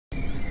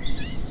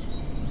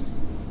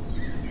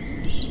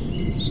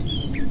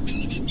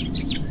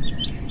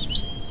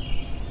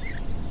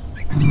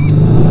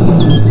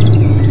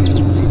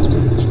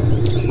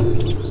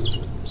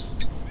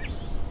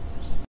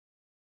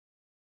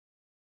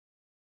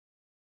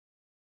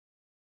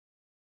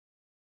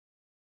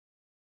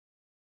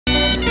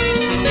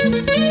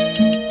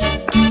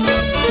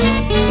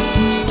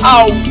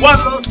I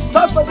wanna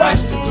suffer that.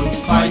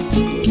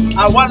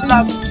 I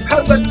wanna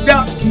cover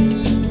that.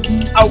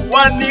 I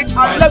want it.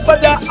 I love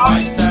that.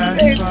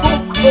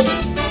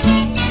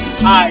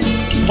 I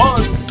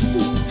want to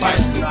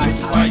fight right.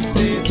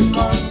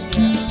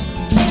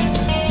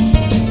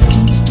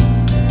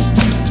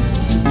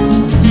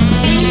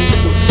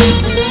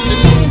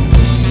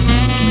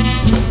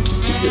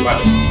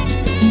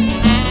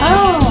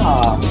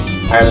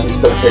 I am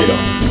Mr. Taylor.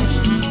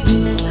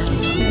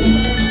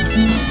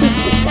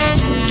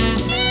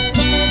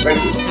 Thank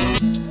you.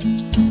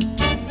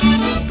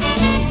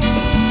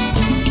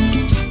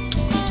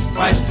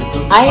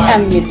 I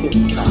am Mrs.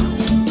 Brown,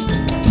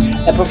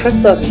 a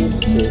professor of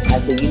history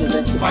at the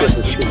University of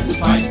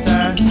Osogbo.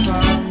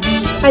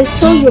 I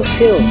saw your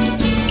film,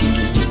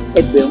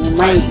 Egberun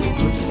Maili.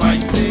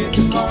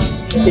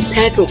 The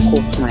title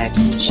caught my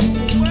attention.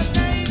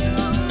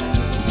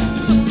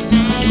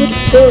 Good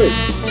story.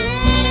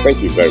 Thank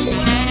you very much.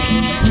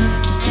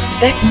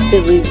 That's the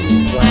reason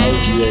why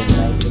we are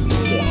invited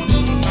here.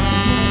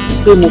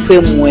 We move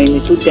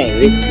to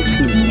direct the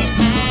film.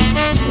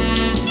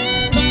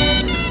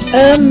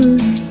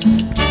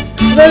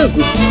 Very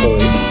good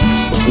story.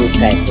 It's a good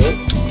title.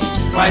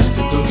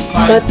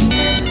 But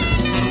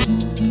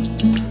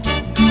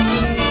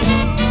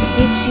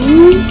did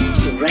you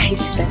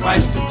write that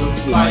piece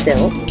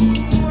yourself?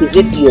 Is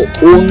it your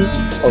own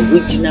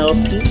original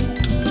piece?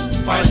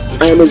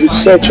 I am a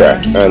researcher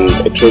and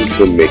a trained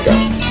filmmaker.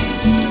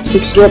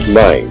 It's not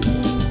mine.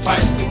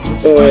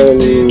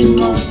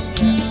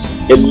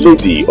 A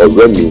lady or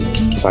Remy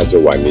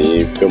Tajawani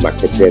Film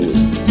Academy.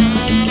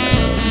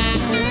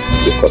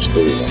 The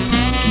story now.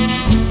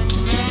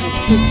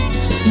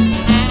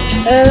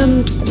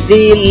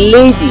 The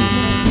lady,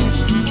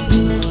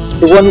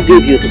 the one who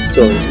gave you the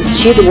story, is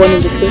she the one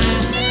in the film?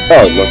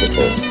 Oh, not at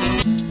all.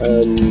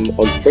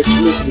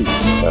 Unfortunately,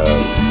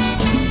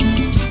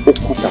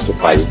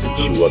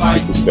 she was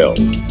sickle cell.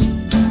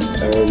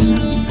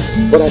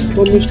 But I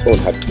promised on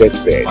her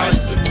deathbed,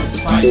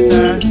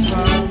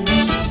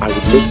 I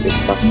would make a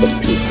faster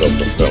piece of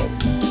the film.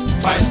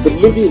 The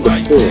lady in the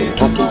film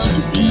happens to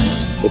be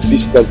a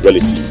distant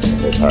relative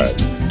of her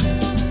parents.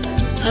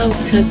 How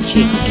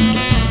touching.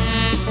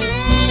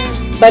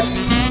 But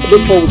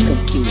before we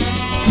continue,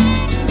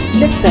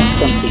 let's have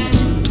something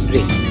to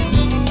drink.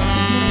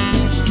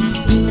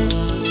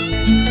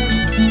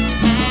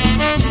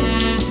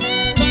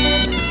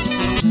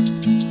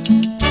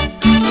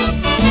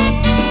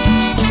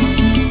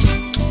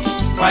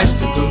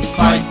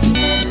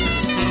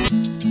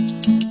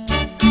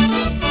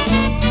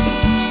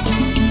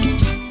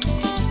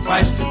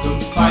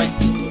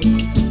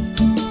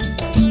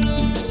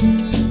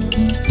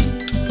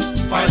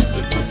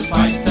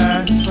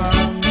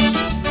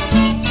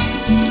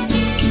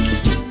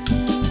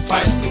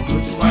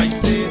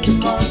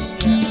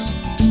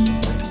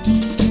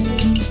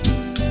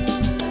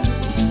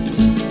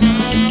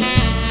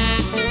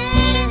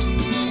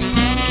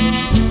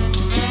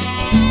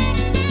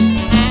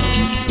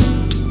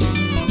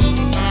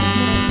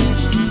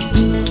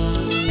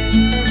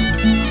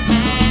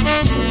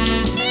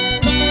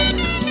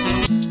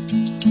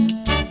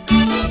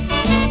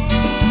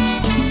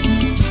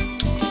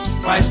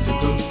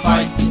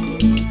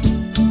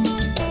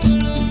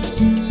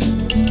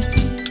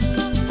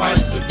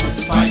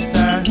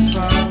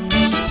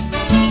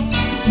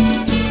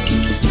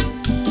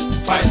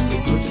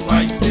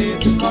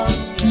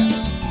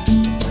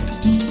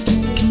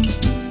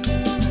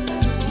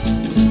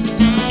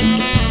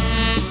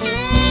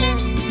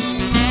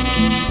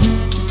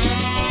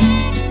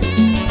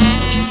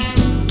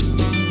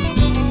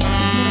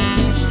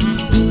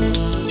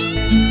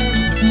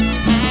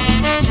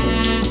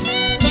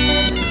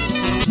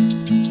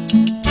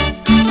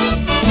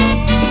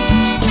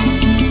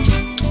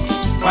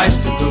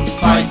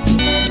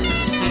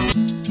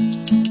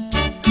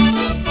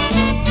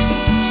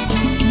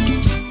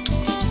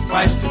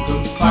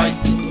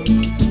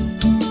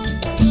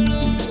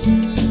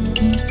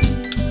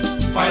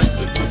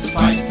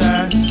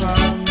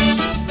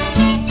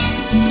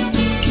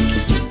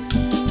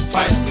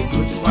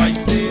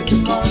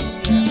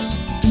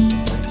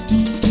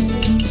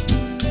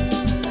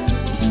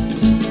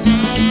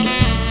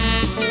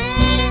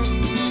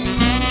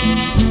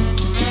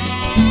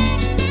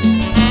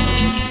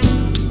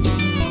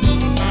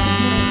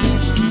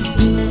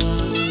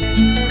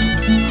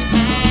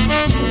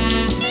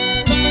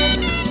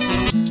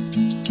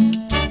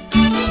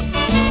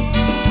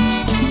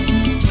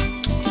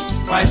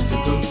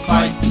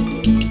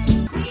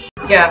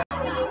 Yeah.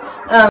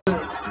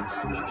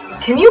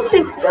 Can you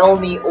please spell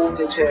me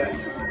overture?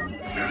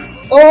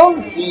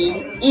 O-V-E-R-T-U-R-E.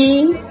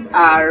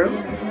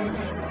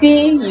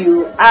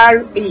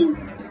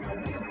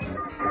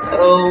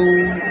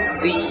 O-V-E-R-T-U-R-E.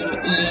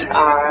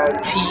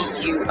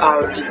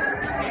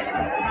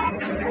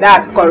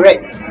 That's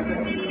correct.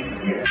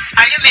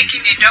 Are you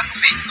making a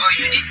document or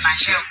you need my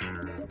help?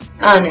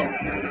 Oh no,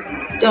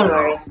 don't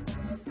worry.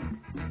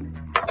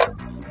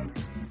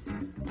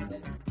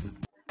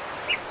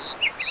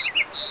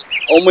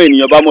 Ọmọ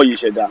ènìyàn bá mọ̀ yìí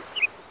ṣẹ̀dá.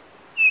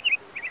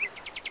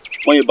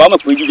 Mo yìnbọn mọ̀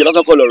pé jíjẹ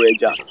lásán kọ́ lọ́rọ̀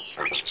ẹja.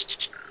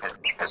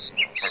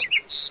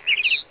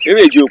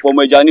 Eré ìje òpó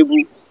ọmọ ẹja níbú.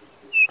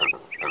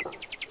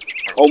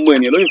 Ọmọ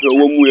ènìyàn ló fi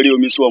owó mú eré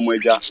omi sún ọmọ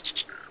ẹja.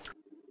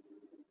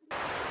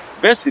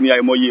 Bẹ́ẹ̀ sì ni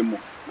àìmọye ìmọ̀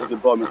ló ti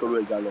bá omi tó rú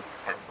ẹja lọ.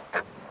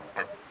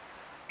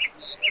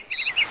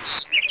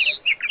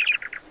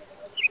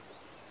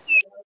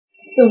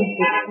 So,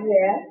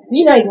 yeah. Do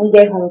you not even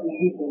get hungry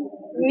these days?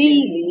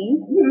 Really?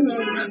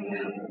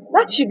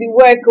 That should be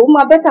work.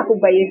 My better could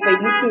buy a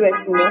little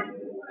rest, you know.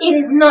 It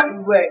is not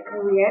work,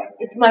 yeah.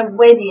 It's my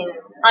wedding.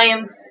 I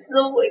am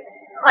so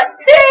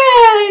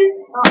excited.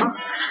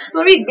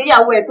 Torí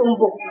ìgbéyàwó ẹ̀ tó ń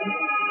bọ̀.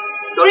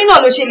 Torí náà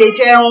ló ṣe lè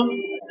jẹun.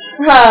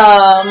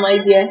 My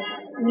dear,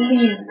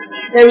 leave.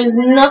 There is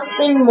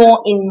nothing more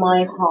in my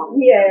heart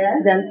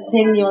than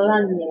Teniola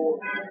Nero.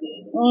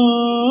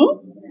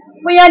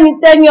 Bóyá ni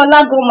Teniola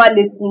gan máa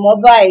lè sùn mọ́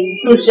báyìí.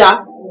 Susha.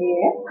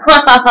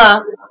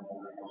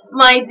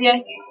 My dear,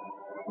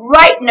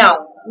 right now,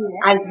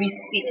 as we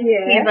speak,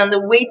 he's on the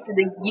way to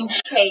the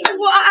UK.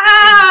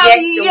 Wow!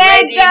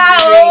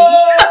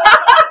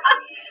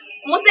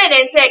 Musa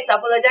then text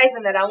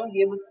apologizing that I won't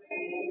be able to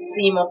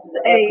see him up to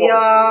the airport.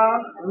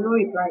 I'm not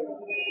replying.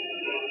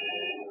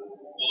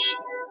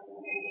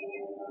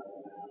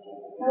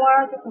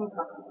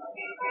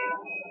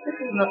 This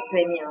is not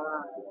Teniola.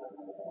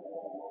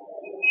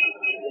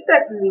 This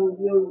is in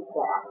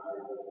Yoruba.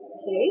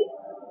 Okay.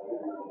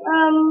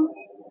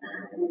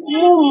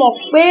 Mo mọ̀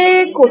pé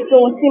kò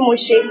sóhun tí mo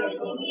ṣe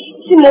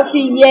tí mo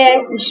fi yẹ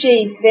ìṣe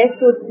ìfẹ́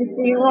tó ti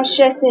fi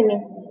ránṣẹ́ sí mi.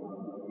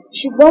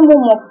 Ṣùgbọ́n mo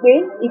mọ̀ pé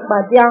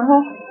ìpàdé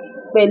ahọ́n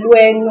pẹ̀lú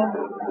ẹnu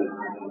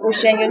kò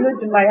ṣẹ̀yìn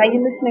Olódùmarè. Are you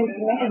listening to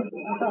me?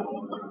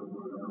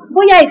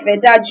 Bóyá ìfẹ́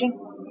dájú,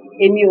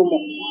 èmi ò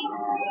mọ̀.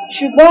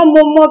 Ṣùgbọ́n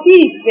mo mọ bí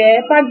ìfẹ́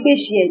bá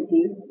gbèsè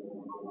ẹ̀dẹ́,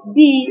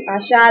 bí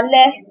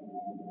àṣálẹ́,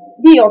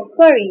 bí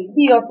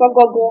ọ̀sán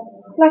gọ́gọ́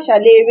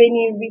láṣálẹ́ eré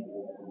ní rí.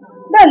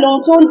 Bẹ́ẹ̀ lohun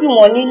tó ń dùn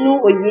wọ́n nínú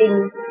òye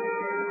ni.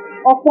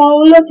 Ọ̀pọ̀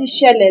ohun ló ti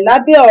ṣẹlẹ̀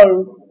lábẹ́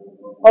ọ̀run,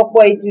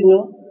 ọ̀pọ̀ ìdùnnú,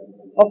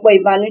 ọ̀pọ̀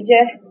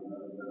ìbànújẹ́.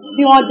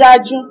 Bí wọ́n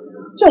dájú,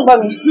 ṣé ò ń gbọ́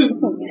mi?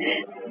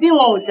 Bí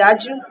wọn ò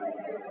dájú,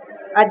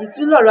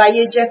 àdìtú lọ̀rọ̀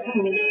ayé jẹ́ fún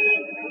mi.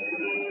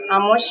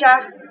 Àmọ́ ṣá,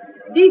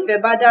 bí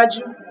ìfẹ́ bá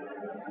dájú,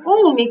 ó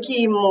wù mí kí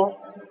n mọ̀.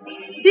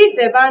 Bí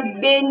ìfẹ́ bá ń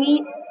gbé ní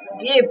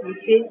ìdí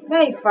èbúté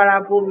láì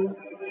farabomi,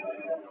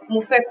 mo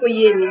fẹ́ kó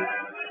yé mi.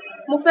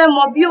 Mo fẹ́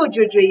mọ bí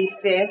òjòjò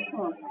ìfẹ́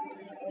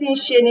tí ń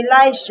ṣe ni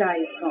láì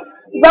ṣàìsàn.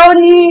 Ìgbà wo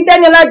ni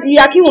Teniola di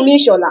Akínwùmí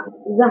Ìṣọ̀lá?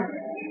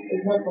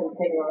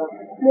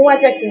 Mo wá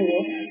jẹ́ kí n wò.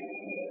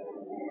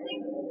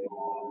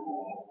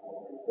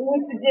 Owó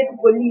tún jẹ́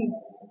kókó líì.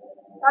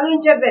 Ta ló ń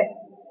jẹ́ bẹ́ẹ̀?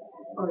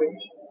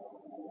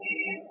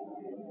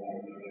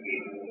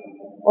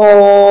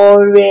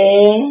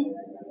 Ọ̀rẹ́.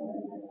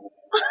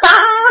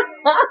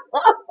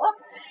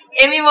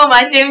 Amy Mama,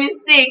 she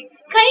mistake.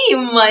 Can you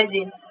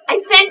imagine? I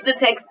sent the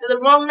text to the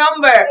wrong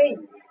number. Hey.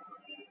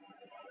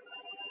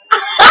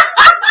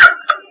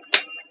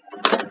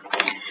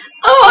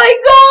 Oh my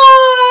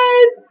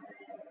God!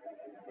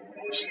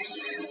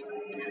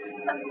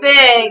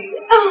 Big.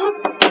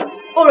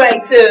 All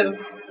right, so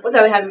what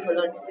are we having for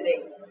lunch today?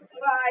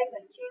 Rice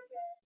and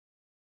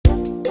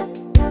chicken.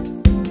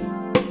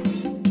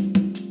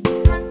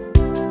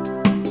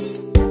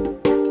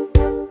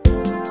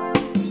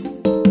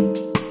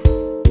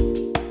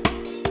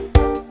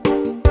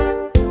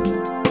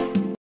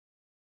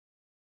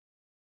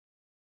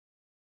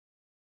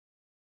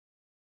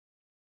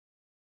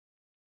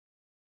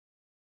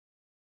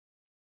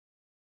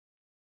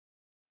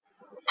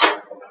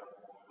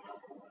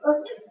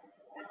 Okay,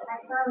 I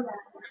found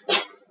that.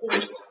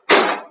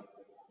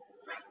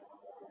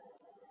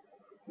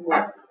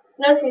 What?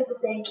 No simple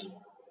thank you.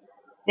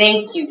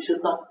 Thank you,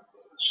 Shubham.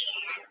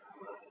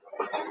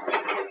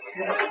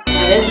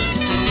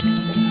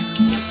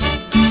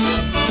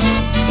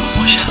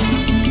 Osha,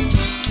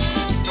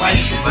 why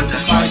you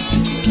butterfly?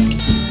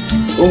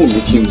 Ohun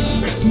mi kí n mọ̀.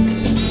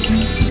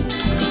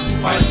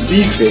 Bí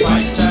ìfẹ́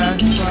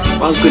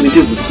wá ń gbéni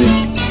débùté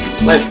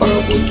láì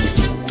farabọ̀ ni.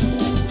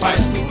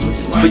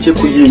 Ó jẹ́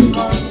kó yé mi. Mo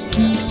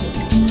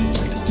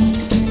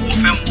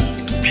fẹ́ mọ̀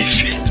bí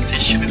ìfẹ́ ti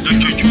ṣe ní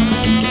lójoojúmọ́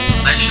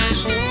láì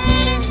ṣàìsàn.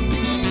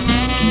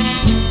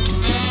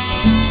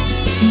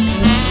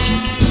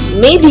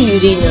 Maybe you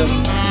didn't know.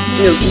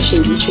 We are going to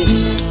retreat.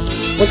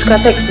 What's your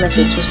text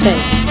message to send?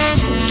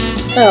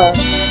 Well,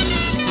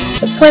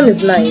 the poem is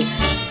nice.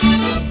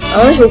 I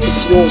only hope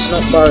it's yours,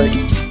 not borrowed.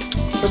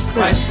 But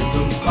first,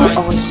 who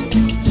are you?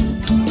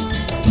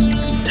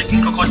 Jẹ́ kí n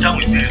kọ́kọ́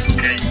dáhùn ìbéèrè tó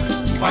kẹ́yìn.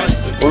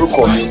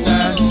 Orúkọ mi ni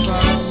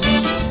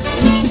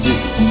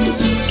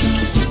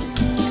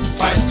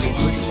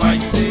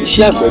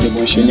iṣẹ́ àgbẹ̀ ni mo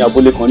ń ṣe ní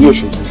abúlé kan ní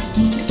Òṣogbo.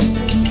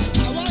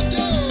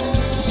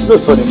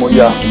 Lóòótọ́ ni mo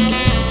yá.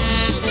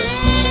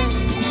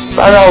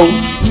 Rárá o,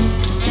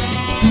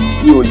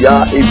 mi ò yá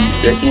ebì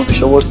ìfẹ́ tí wọ́n fi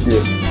ṣọwọ́ sí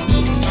ẹ.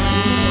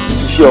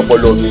 Iṣẹ́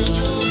ọpọlọ mi,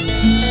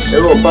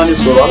 ẹ̀rọ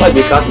ìbánisọ̀rọ̀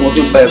alágbèéká tí wọ́n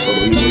fi ń bá ẹ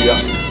sọ̀rọ̀ ni mo yá.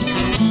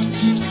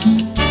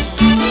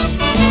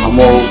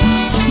 Àmọ́ o,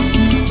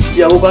 tí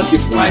àwọn bá kí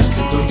fún wa.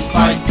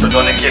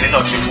 Dandan ni kí ẹni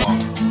náà kí fún wa.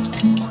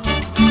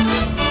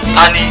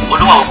 Ta ni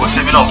olúwa òkú tí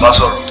èmi náà bá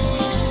sọ̀rọ̀?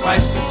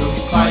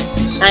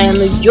 I am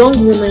a young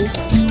woman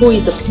who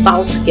is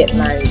about to get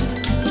married.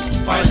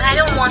 I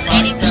don't want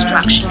any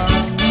distractions.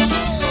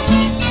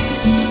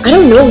 I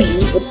don't know you,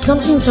 but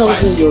something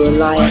tells me you're a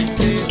liar.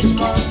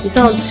 You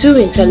sound too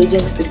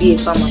intelligent to be a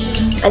farmer.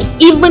 And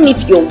even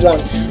if you're one,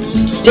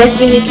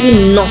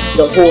 definitely not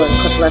the hoe and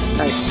cutlass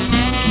type.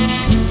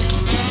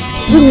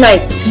 Good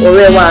night,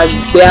 Orewa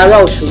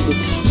Beara Osogbo.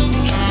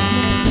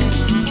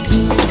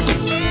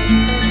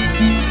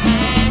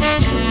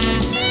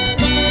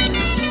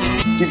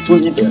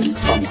 Even if they're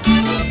a farmer,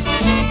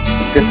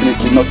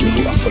 definitely not a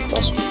hoe and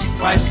cutlass.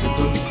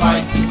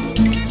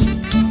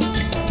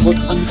 But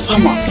I'm a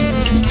farmer.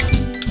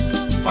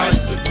 Fight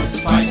the good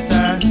fight,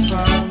 stand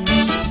firm.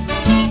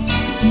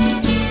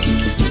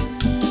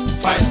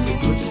 Fight the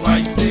good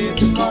fight, stay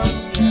the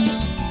course.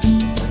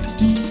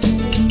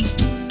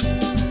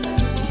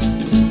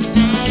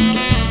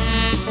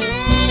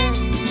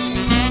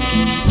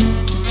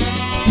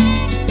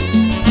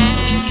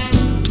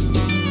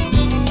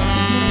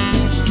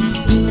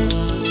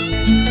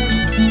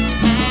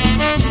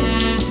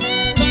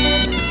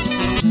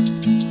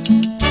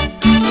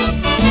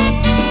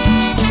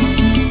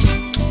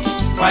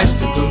 Fight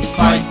the good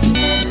fight.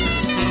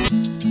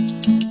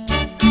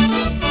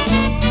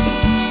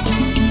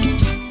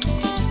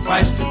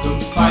 Fight the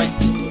good fight.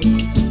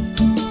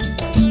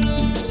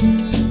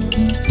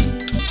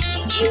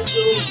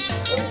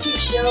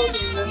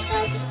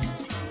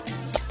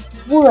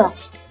 Búra,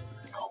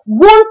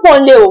 one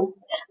pọ̀nlé o.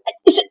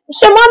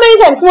 Ṣé máa many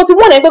times mo ti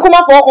wọ́n ẹ̀ pé kó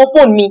má fọwọ́ kan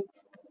fóònù mi?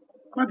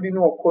 Má bínú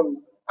ọkọ mi.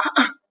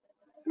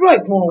 Irú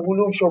ẹ̀gbọ́n wo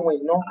ló ń ṣọmọ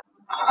iná?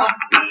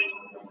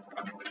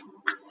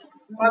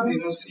 Má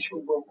bínú sí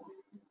ṣùgbọ́n.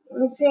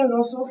 Mo ti ń lọ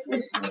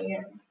sọ́fíìsì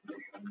yẹn.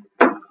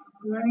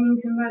 Màá yín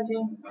tí bá dé.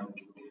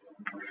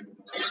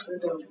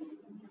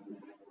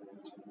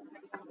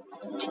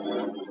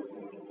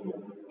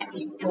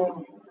 Ìgbọ́n.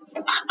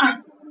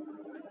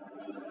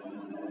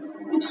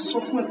 Ó ti sọ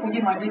fún ẹ̀kọ́ yé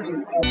máa débi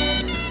nǹkan.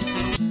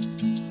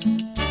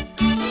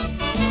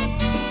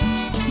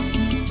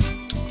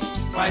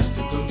 Fight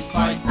the good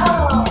fight.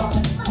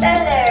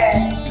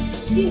 There.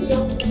 You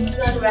know the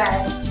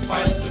sunrise.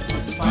 Fight the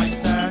good fight,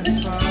 stand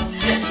firm.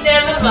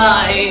 Never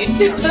mind.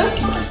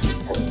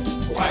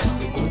 Fight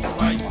the good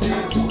fight,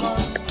 stay the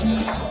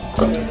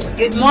course.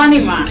 Good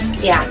morning, ma.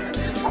 Yeah,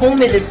 call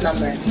me this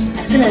number.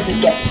 As soon as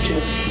it gets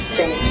through,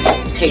 send it to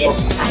the table.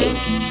 Bye.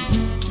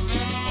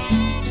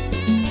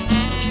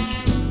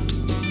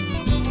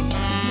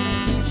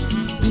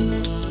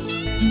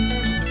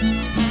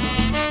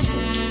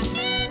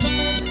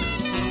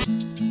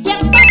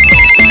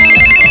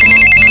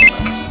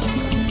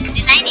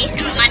 The line is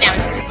through, madam.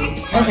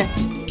 Okay.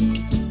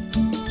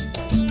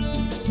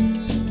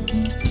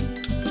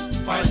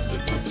 Fight the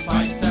good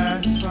fight,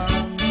 stand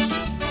firm.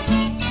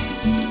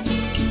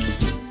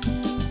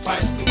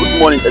 Fight the Good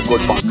morning,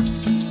 Egberun Bank.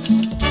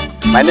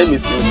 My name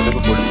is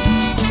Inquisitive.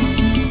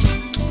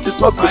 It's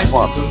not Christmas.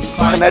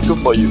 What can I do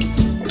for you?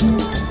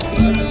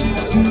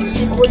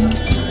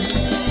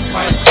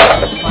 fight,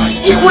 fight,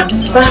 Egberun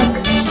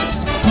Bank.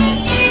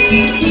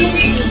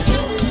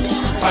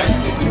 fight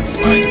the good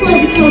fight.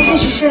 Níbi tí o ti ń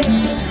ṣiṣẹ́.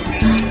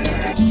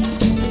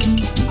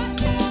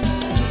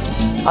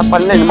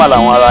 Apanilẹ́yìn mà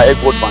làwọn ará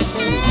Egberun Bank.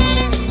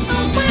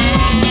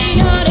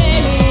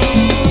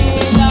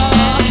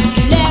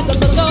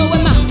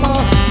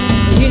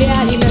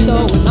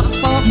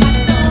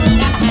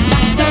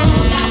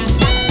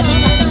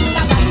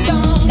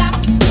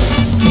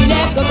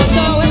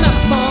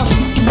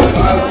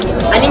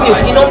 Àní mi ò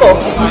ní nọ́mbà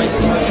ọ́fíìsì.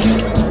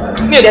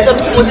 Mi ò dẹ̀ sọ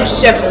bí tí mo ti ń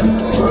ṣiṣẹ́ fún.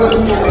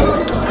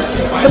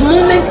 The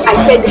moment I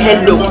said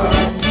hello,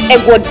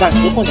 Egberun Bank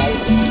ló kàn dárí.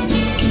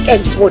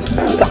 Egberun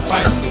Bank.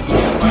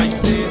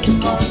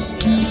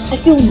 I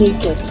feel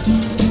naked.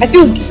 I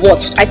feel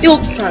watched. I feel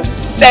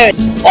transparent.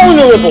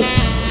 Honorable.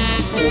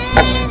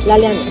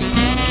 Lálẹ́ àná,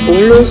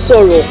 òun ló ń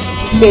sọ̀rọ̀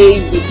pé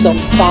he's some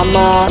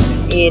farmer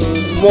in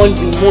one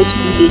remote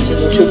village in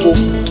Osogbo.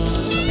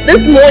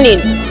 This morning,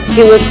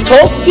 he was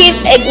talking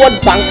Egberun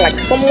Bank like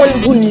someone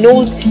who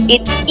knows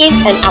it in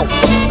and out.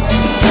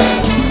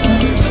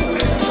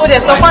 Ó dẹ̀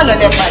sọ fún àlọ́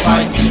lẹ́pàá.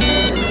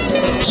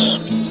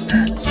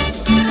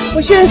 Mo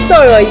ṣe ń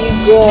sọ̀rọ̀ yìí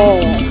gan-an.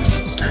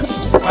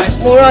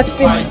 Mo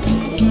rántí.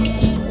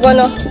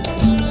 Bọ́lá,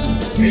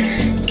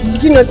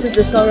 did you notice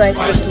the sunrise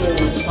this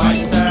morning?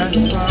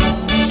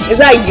 Is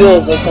that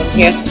yours or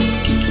something else?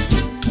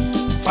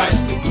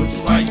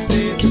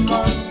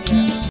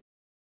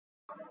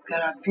 There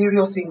are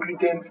various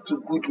ingredients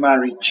to good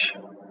marriage.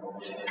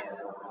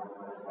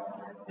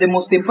 The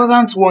most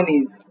important one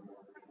is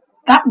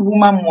that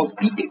woman must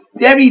be a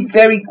very,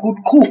 very good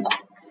cook.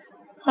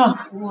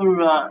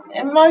 Fúra,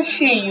 ẹ má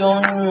ṣe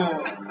ìyọnu.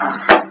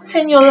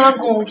 Tẹ́niọlá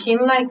gan kì í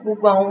like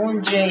gbogbo àwọn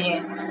oúnjẹ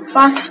yẹn.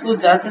 Fast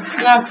food àti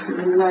snacks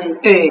ló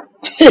like.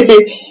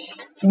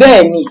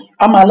 Bẹ́ẹ̀ ni,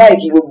 a máa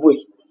láìkí gbogbo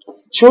ẹ̀.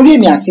 Sórí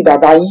èmi àti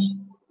bàbá yín,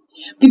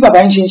 bí bàbá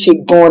yín ṣe ń ṣe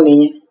gan-an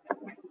nìyẹn.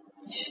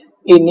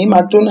 Èní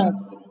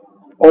McDonald's,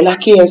 ọ̀la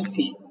KFC,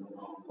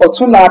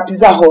 ọ̀túnla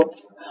Pizza Hut,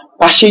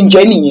 bá ṣe ń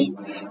jẹ nìyẹn.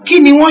 Kí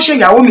ni wọ́n ṣe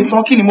ìyàwó mi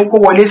tán, kí ni mo kó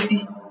wọlé sí?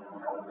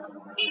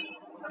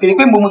 Bèrè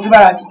pé mo ti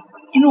bára mi,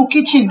 inú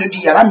kitchen ló di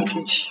yàrá mi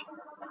kejì.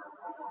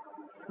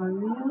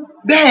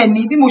 Bẹ́ẹ̀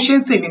ni bí mo ṣe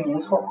ń sè ni mò ń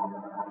sọ.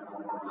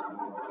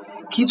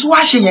 Kì í tún wá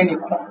ṣe yẹn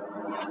nìkan.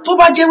 Tó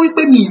bá jẹ́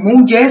wípé mi ìmú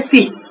oúnjẹ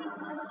sè,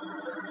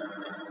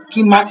 kí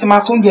n máa ti máa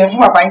sóúnjẹ fún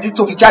bàbá yín tí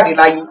tó fi jáde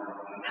láyé.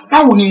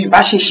 Báwo ni ìbá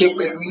ṣe ṣe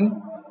pẹ̀lú yín?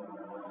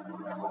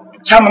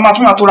 Ṣá máa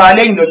tún máa tó ra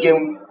lẹ́yìn lọ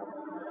jẹun.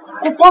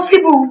 Kò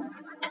possible.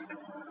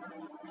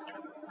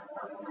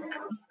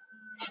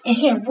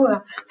 Búra,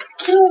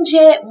 kí ló ń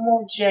jẹ́ mo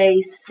jẹ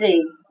ìsè?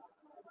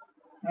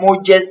 Mo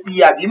jẹ sí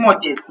àbí mo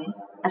jẹ sí?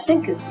 I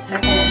think it's the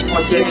second one. Mo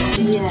jẹ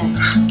sí.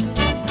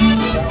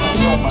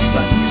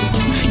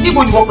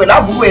 Níbo ni wọ́n pẹ̀lú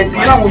àbúrò ẹ̀ tí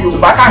láwọn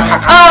Yorùbá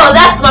kàkàkà? Oh,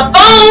 that's my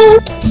phone!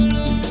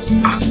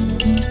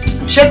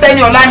 Ṣé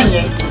Tẹ́ni Ọlá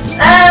nìyẹn?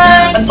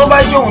 Tó bá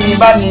jẹ́ òun ni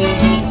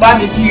bá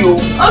mi kí o.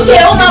 Ok,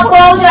 ó máa kọ́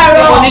ó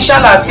dàrọ. Mo ní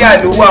ṣàlàáfíà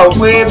ló wà ó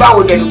pé báwo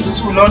dẹ̀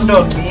lòtútù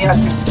London ní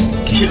àgbẹ̀.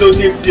 Kí ló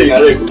dé tí ẹ̀yà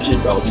rẹ̀ kò ṣe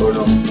ìgbà ọ̀tọ̀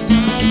náà?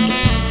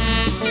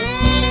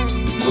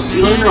 Kò sí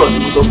lórí ọ̀rọ̀ tí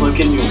mo sọ fún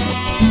Kémi o.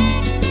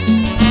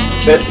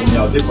 Bẹ́ẹ̀ sì ni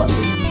àwọn ti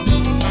pàdé.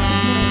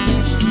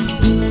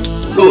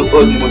 Lóòótọ́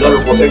ni mo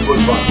dárúkọ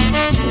Egberun Maili.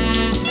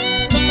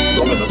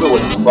 Ìjọba ìtọ́jú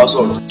ìwọ̀n ni mo bá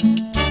sọ̀rọ̀.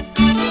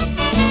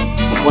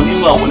 Ọ̀kan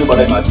nínú àwọn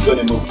oníbàárà ìmọ̀ àtijọ́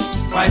ni mo.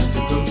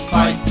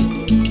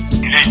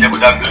 Ilé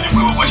ìjẹ́bùdá mi ò ní pé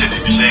gbogbo ṣe lè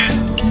fi ṣe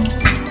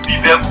bí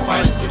bẹ́ẹ̀ kọ́.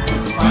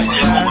 Ó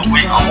yẹ kó mọ̀ pé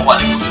àwọn wà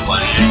ní kòtò wà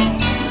nílé.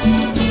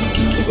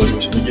 Ìtọ́jú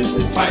oṣù méje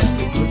sẹ́yìn.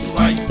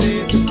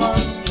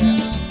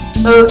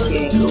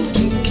 Okay.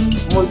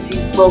 Mo ti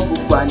gbọ́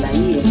gbogbo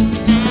àlàyé ẹ̀.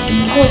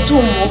 Kó tó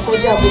mọ̀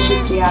kọjá bó ṣe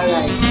pé ara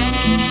ẹ̀.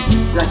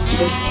 Like,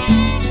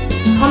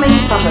 how many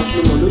farmers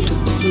ló mọ̀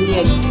lóṣogbo tó ní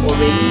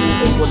ọ̀rẹ́ nínú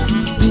ẹ̀gbọ́n?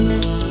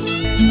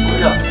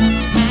 Kódà,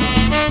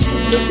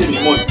 ló sì rí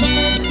mọ́ọ̀lù.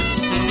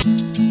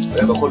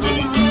 Ọ̀rẹ́ kọ́kọ́ ló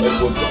ní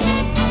Egberun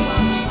Maili.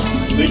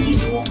 Méjì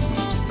ni wọ́n,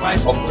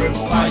 ọkùnrin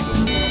kan.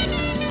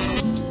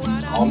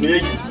 Àwọn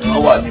méjèèjì sì ni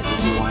wọ́n wà ní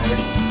gbogbo wọn rí.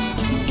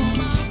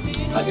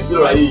 Àti tí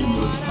ọ̀rọ̀ ayé yìí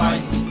o,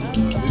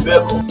 àbí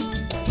bẹ́ẹ̀ kọ́.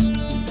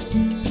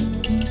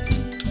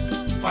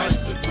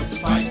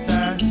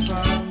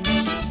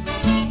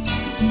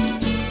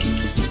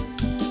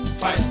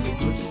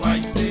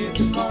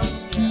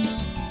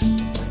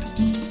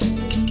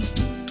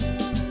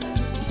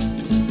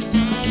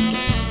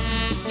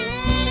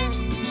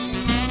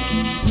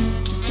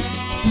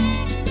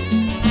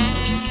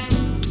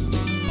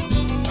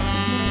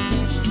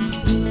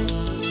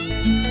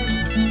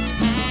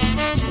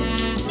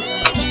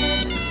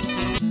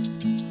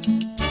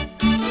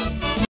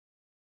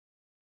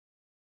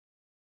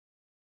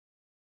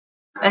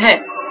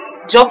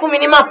 Jọ fún mi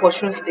ní map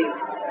Osun State.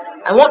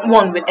 I want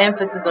one with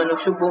emphasis on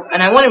Osogbo,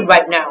 and I want it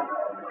right now.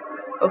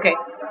 Okay.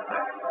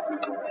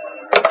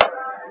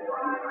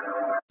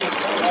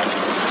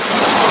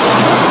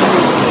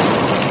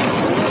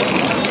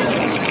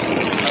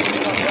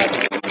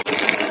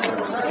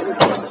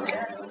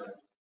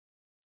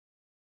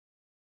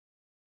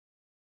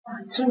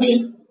 Túndé,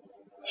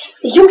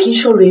 èyí ò kì í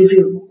ṣọ̀rọ̀ eré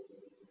o.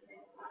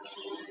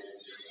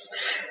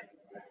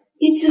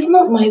 It is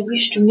not my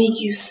wish to make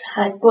you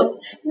sad, but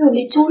mi ò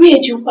lè torí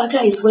ẹ̀jú padà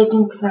his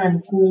wedding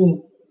plans ni.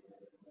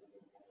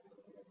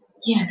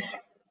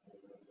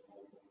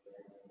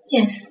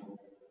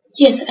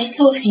 Yes, I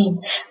love him,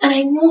 and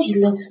I know he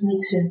loves me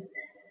too.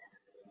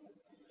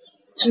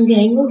 Túndé,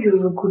 I know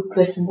you're a good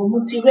person, but mo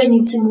ti rẹ́ni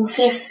tí mo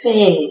fẹ́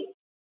fẹ́.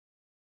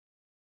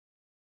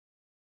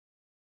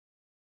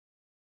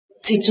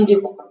 Tí Túndé,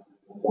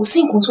 kò sí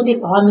nǹkan tó lè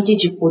pa wá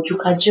méjèèjì pọ̀ ju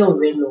ká jẹ́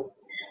ọ̀rẹ́ lọ.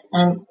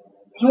 And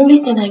the only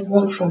thing I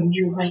want from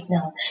you right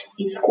now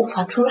is kó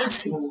fàdúrà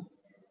sí mi,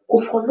 kó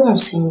fọlọ́run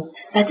sí mi,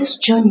 that this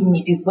journey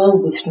may be well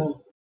with me.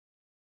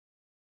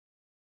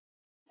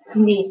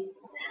 Túndé,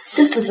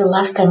 this is the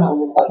last time I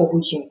will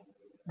call you,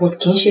 but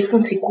kì í ṣe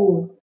fún ti kú o.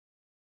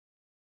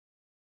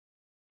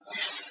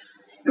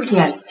 Good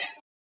night.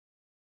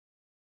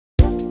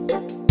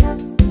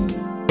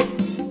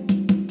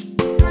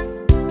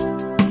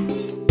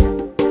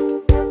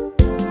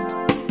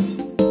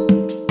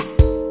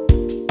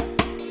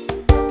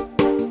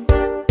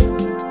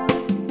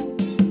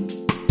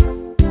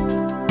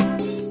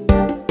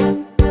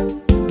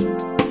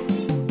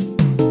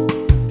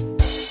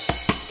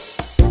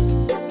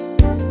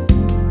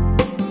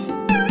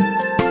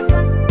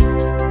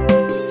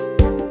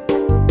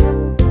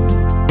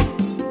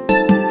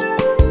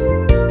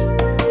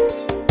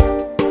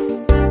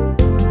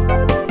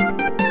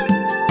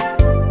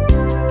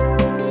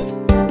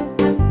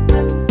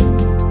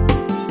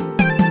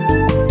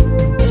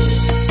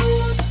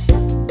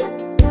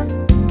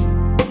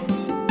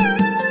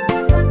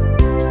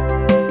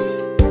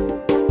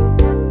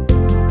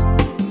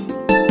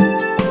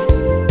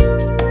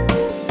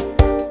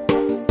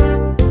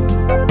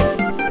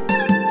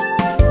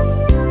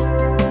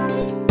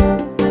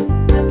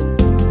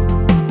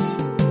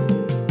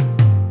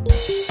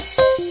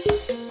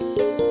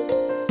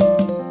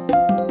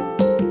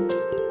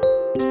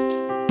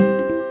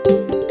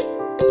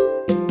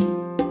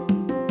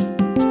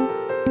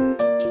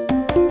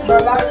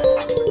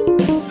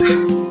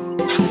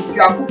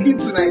 cooking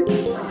tonight?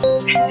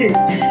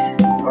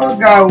 Oh,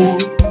 God.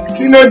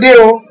 Kí ló dé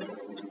o?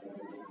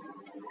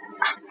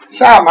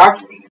 Ṣáà má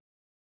pè.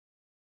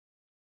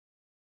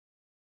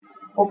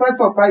 Mo fẹ́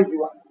surprise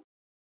wa.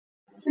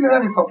 Kí ló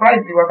fẹ́ fi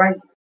surprise wa báyìí?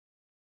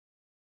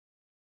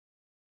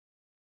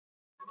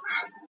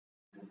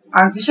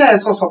 Àǹtí ṣe ẹ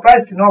sọ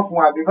surprise náà fún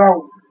wa àbí báwo?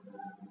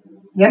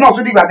 Ìyẹn náà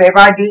tún dìgbà tẹ́ ẹ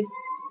bá dé.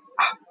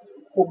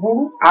 Kò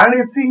burú, à ń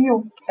retí yín o.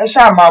 Ẹ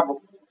ṣáà máa bọ̀.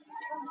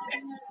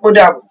 Ó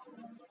dàbọ̀.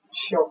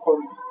 Ṣé ọkọ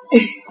mi?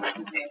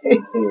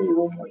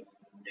 Ọmọ yìí.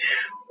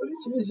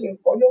 Oríṣiríṣi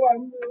nǹkan ló wà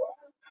nínú wa.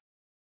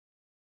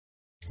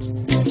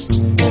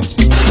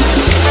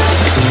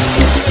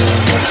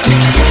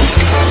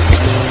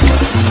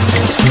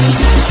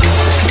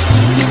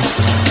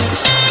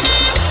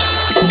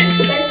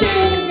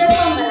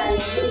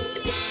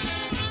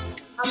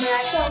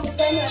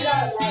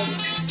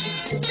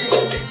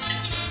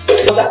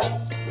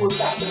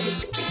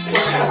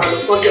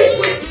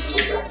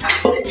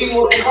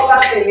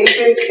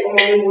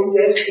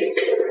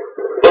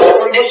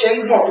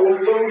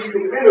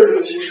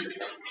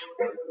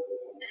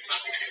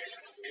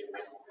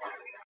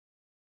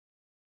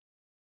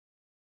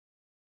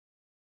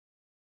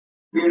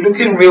 You're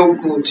looking real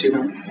good, you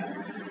know.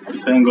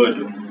 Thank God.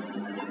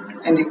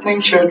 And the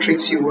queen sure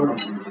treats you well.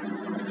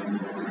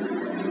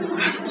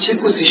 She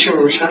goes to show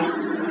Russia.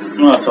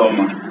 Not at all,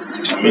 man.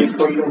 I mean,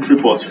 the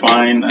trip was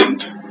fine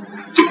and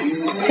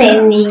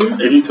Tenny.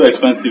 a little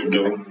expensive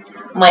though.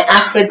 My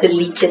Afro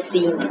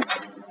delicacy.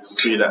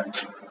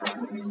 Sweetheart.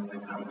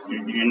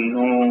 You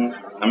know,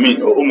 I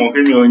mean,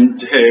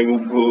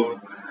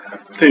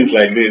 things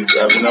like this.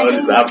 I mean, all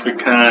these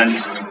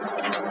Africans.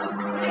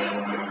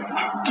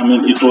 I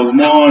mean, it was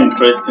more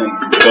interesting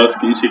because I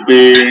can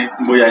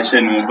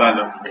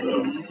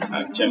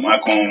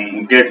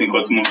get in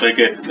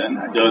then I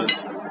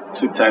just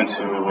took time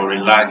to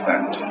relax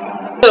and.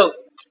 So,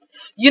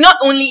 you not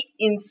only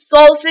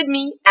insulted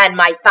me and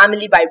my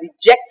family by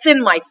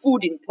rejecting my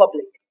food in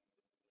public,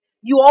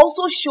 you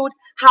also showed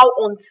how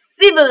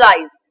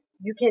uncivilized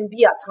you can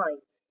be at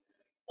times.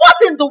 What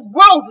in the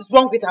world is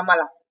wrong with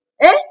Amala?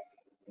 Eh?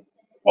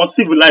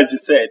 Uncivilized, you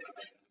said.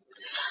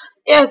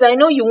 Yes, I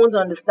know you won't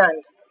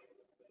understand.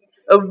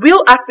 A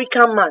real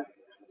African man,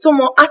 some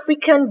more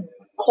African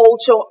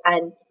culture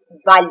and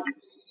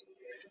values.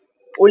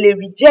 Only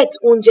reject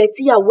oúnjẹ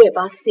tí ìyàwó ẹ̀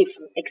bá sè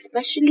fún,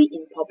 especially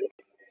in public.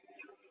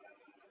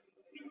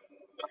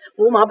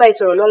 Mo máa bá ẹ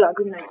sọ̀rọ̀ lọ́la.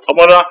 Good night.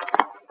 Omolola.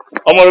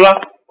 Omolola.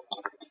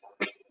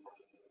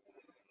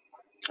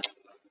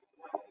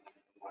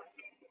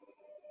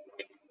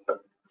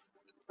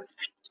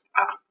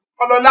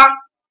 Omolola.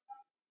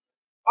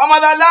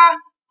 Omolola.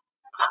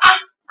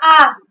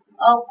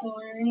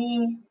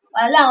 Ọkùnrin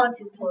wàhálà wọn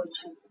ti pọ̀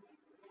jù.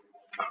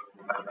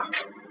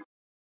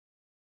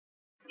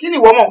 Kí ni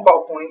ìwọ mọ̀ nípa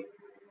ọkùnrin?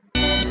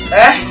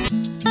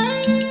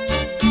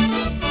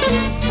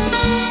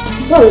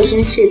 Báwo ló ṣe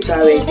ń ṣètò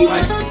ara ẹ̀ dé?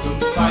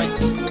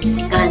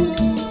 And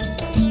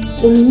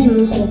omi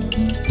mímu kan,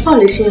 báwo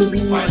ló ṣe ń rí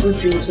good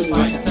drinking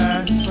water?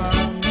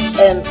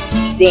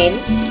 Then,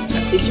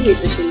 àpèjúwe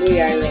tó ṣe lórí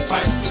ara ẹ̀.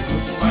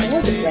 What's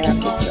the player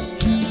picture?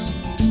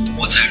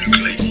 What I look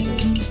like?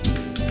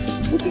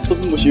 Mo ti sọ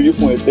bí mo ṣe rí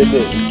fún ẹ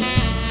tẹ́lẹ̀.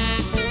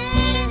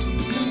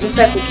 Mo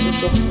fẹ́ kó tún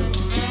sọ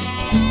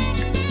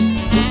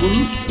fún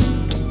mi.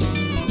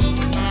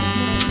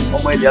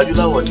 Ọmọ ilẹ̀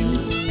adúláwọ̀ ni mí.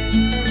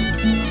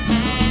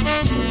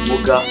 Mo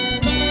ga.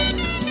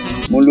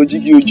 Mo lo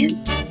jígí ojú.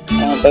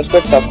 I am a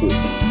spectacle.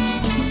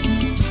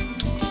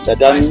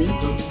 Dàda ni mí.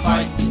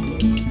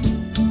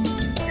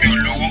 Mi ò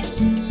lówó.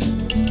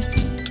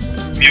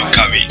 Mi ò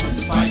kàwé.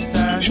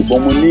 Ṣùgbọ́n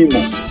mo ní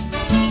ìmọ̀.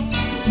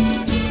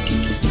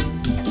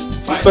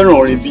 Mo fẹ́ràn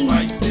orin bíi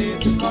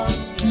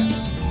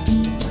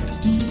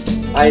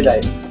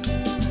highlight,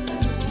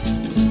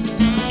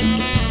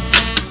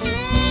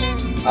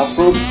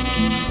 afro,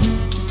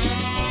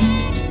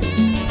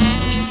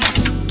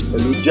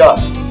 pẹ̀lú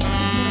jazz.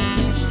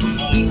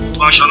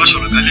 Mo aṣọ aláṣọ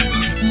ló kálẹ̀ bá.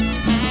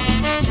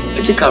 Ẹ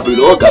ti kàbèrè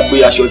lọ́wọ́ ọ̀gá pé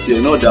aṣọ tiẹ̀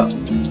náà dà.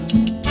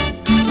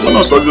 Wọ́n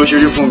náà sọ bí ó ṣe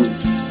rí fún mi.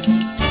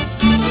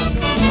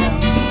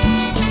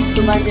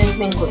 Tó bá jẹ́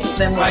pé nǹkan tó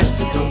fẹ́ mọ̀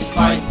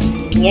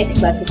ìyẹn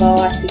tìgbà tó bá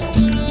wá sí.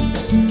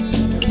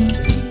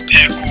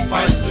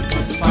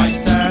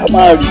 A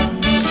máa rí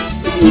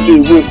ilé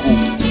ìwé Èkó,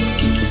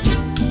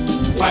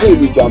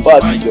 ìlú ìjàmbá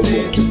àti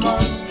ìjọba.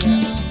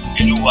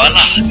 Ìlú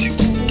wàhálà àti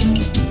ikú.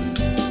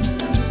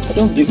 I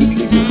don't visit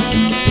Lagos,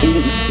 only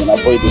if it's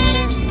unavoidable.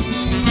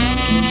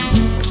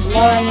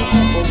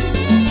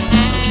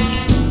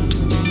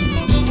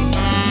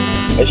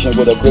 Ẹ̀sìn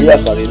gbọ́dọ̀ pẹ̀lú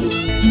àṣàrẹ́ ilé.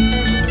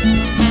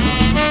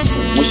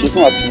 Mo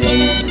ṣetán àti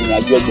rin ìrìn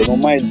àjò ẹgbẹ̀rún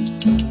máìlì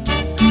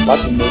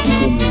láti mọ ojú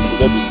tó ní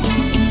ìgbẹ́bí.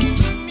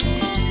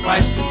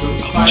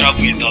 I'm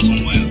traveling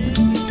 1,000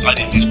 miles to add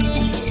a list of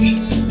this policy.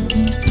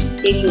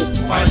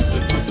 Fight the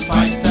good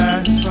fight,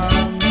 stand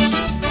firm.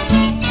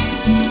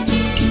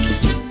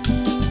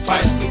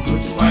 Fight the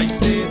good fight,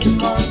 stay the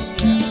course.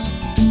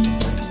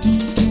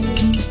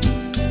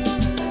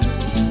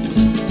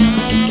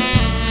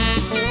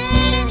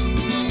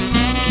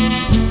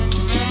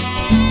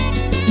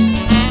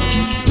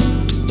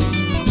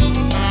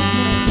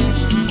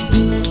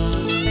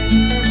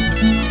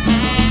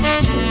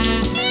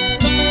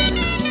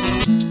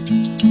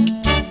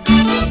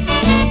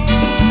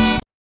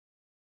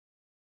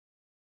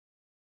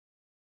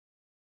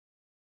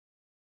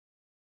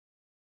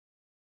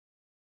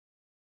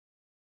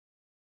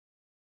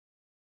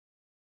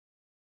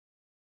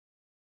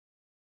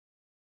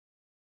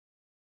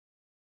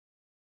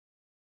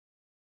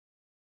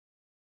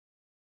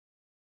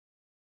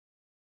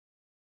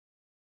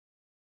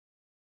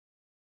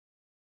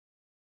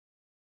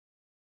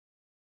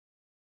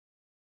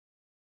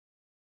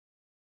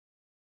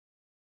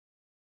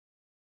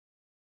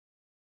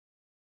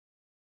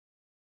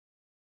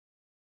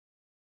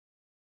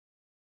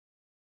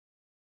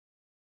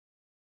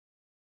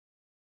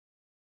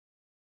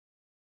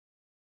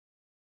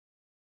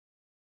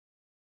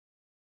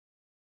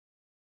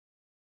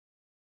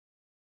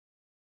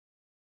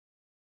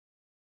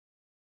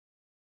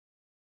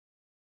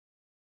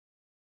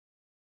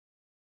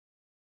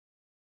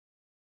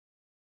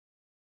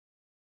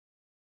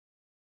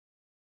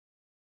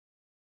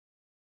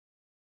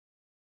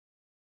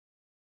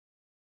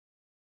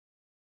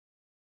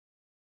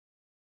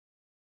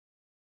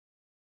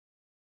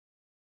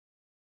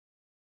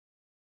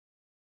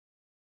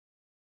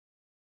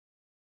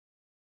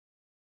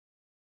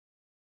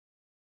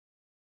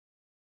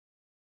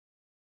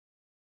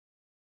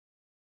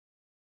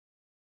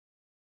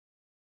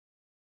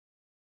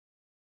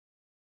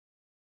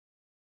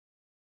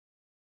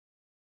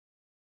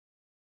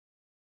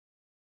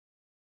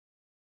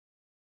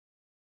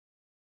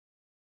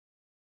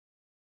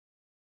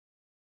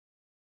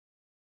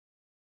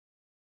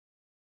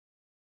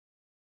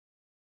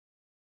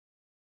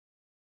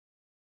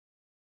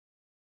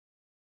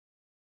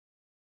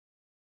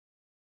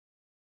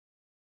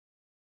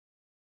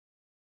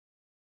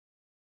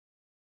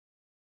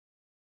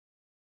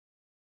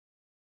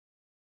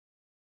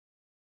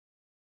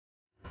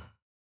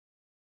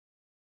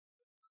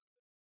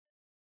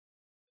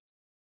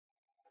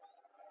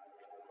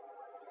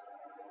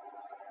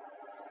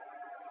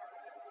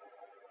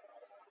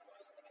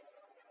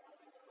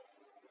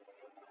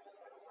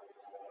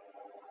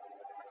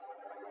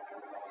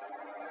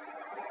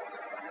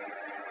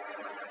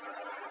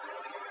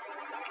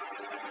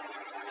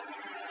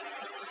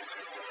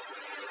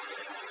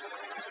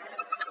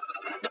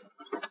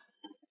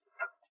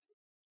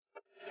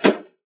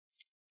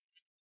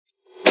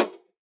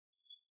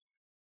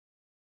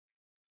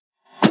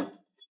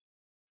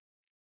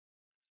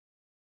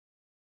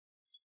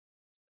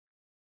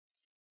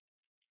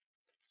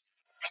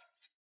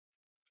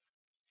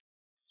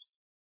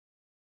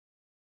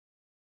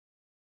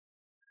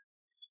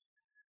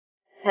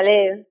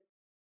 Hello.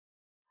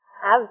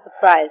 I have a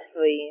surprise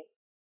for you.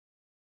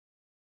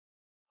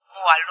 Mo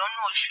wà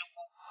lọ́nà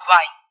Òṣogbo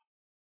báyìí.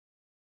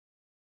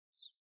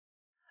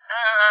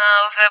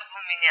 Ó fẹ́ bú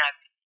mi ní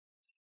àbí.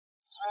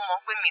 Mo mọ̀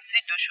pé mi ti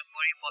d'Òṣogbo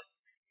rí bọ̀.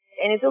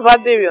 Ẹni tó bá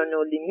béèrè ọ̀nà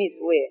ò lè miss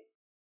wẹ̀.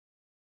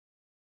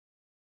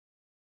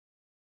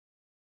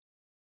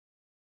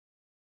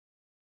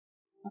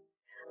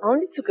 I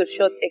only took a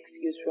short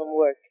excuse from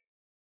work.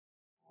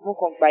 Mo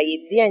kàn gbàyè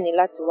díẹ̀ ní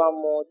láti wá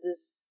mọ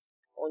this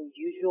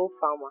unusual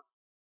farmer.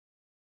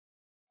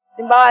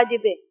 Tí n bá wá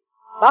débẹ̀,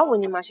 báwo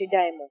ni màá ṣe dá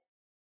ẹ mọ̀?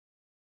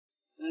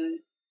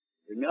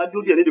 Èmi á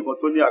dúró díẹ̀ nídìí kan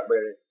tó ní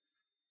àpẹẹrẹ.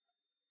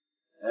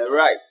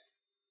 Right.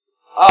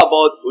 How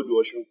about Odò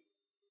Ọ̀ṣun?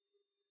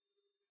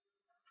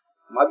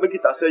 Màá gbé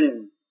kìtà sẹ́yìn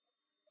mi,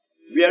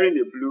 wearing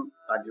a blue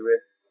àdìrẹ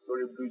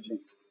sórí blue jean.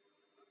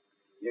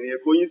 Ìrìn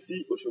Èkó yín sí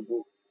Òṣogbo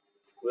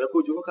kò yẹ kó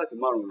ju wákàtí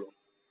 5 lọ.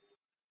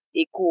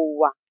 Èkó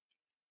wà.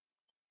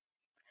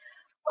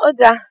 Ó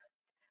dáa,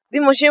 bí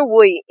mo ṣe ń wo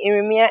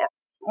ìrìn mi,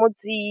 mo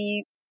ti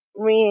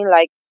rìn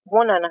like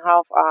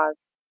 1.5 hours.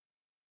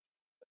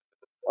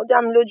 Ó dá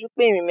mi lójú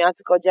pé ìrìn mi á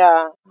ti kọjá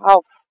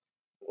half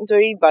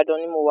nítorí Ìbàdàn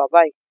ni mo wà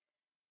báyìí.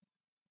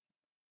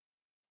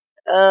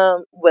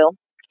 Well,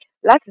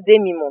 láti dé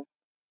mi mọ̀,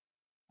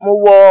 mo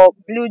wọ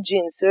blue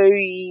jean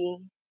sórí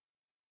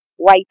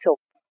white top.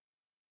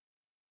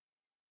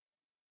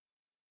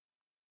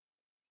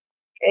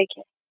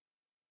 Okay.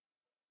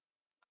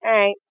 All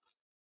right.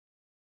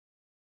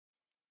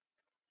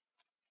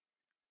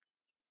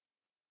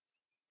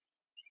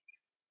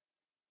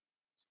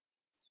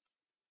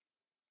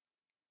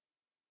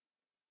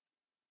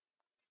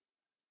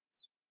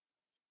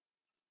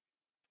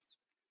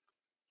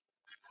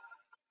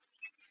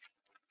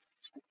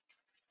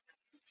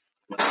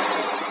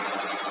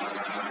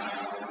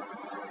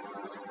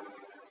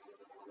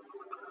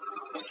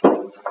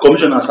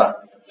 Commissioner, sir,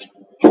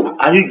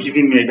 are you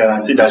giving me a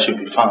guarantee that she'll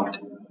be found?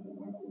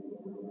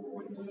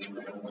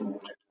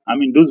 I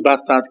mean, those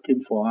bastards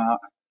came for her.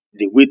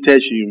 They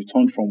waited. She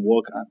returned from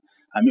work,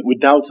 and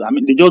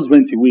they just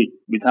went away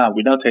with her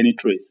without any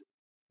trace.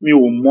 Mi ò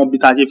mọ̀ bí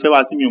tá ṣe fẹ́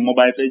wá sí, mi ò mọ̀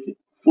bá ẹ fẹ́ ṣe.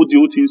 Ó ti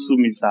ń sú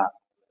mi, sir.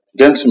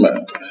 Gentlemen,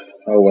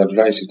 I will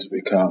advise you to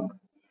be calm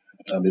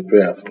and be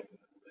prayerful.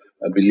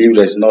 I believe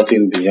there is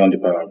nothing beyond the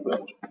power of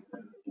God.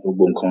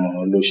 Gbogbo nǹkan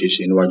ló ṣe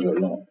ṣe níwájú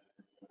Ọlọ́run.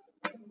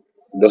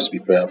 Just be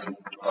prayerful.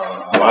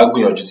 Àwọn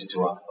agbìyànjú títí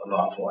wa,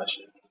 Ọlọ́run á fún wa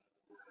ṣe.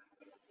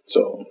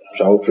 So,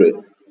 shall we pray?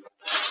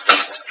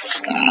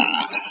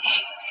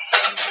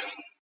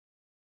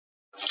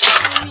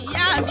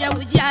 Ìyá mi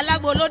ẹ̀wùjí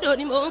alágbolódò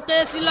ni mò ń ké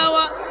sí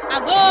lọ́wọ́.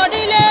 Àgọ́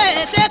onílé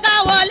ṣé ká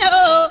wọlé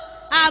o,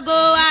 àgọ́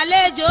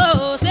àlejò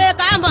ṣé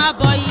ká máa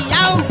bọ̀,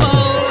 ìyá ń bọ̀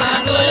o.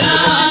 Àgọ́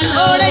lọ́nà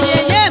oore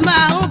yèyé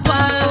máa ń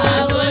bọ̀.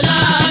 Àgọ́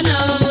lọ́nà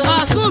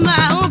Ọ̀ṣun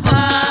máa ń bọ̀.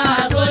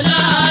 Àgọ́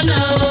lọ́nà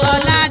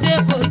Ọ̀làdé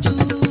kojú.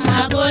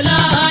 Àgọ́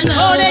lọ́nà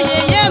oore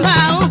yèyé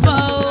máa ń bọ̀.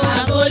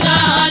 Àgọ́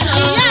lọ́nà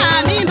ìyá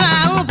mi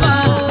máa ń bọ̀.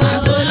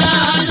 Àgọ́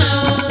lọ́nà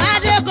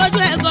Adé kojú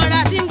ẹ̀gọ́ra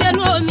tí ń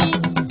gbénú omi.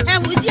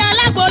 Ẹ̀wùjí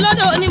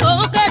alágbolódò ni mò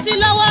ń ké sí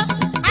lọ́wọ́.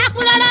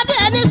 Akúrọ́rọ́ bí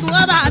ẹni sùn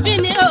ọba àbí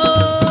ni o.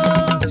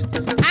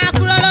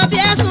 Akúrọ́rọ́ bí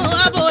ẹ̀sùn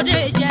ọba òde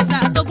Ìjẹ̀ṣà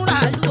tó kúrò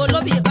àlù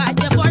olóbì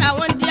ìbàjẹ́ fọ́ra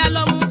wọn ń di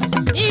alọ́mú.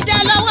 Ìdẹ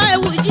lọ́wọ́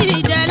Ẹ̀wùjí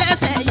ìdẹ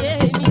lẹ́sẹ̀ yé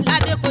mi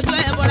ládé kojú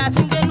ẹ̀bọ̀ra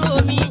tí ń gbénú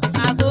omi.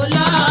 Àgọ́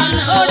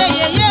lọ́nà oore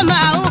yèyé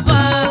máa ń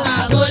bọ̀.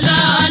 Àgọ́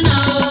lọ́nà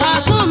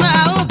Ọ̀ṣun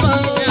máa ń bọ̀.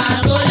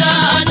 Àgọ́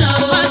lọ́nà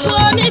Ọ̀ṣun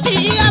oníkì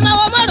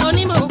amáwó mọ́rọ̀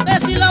ni mò ń ké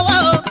sí lọ́wọ́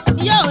o.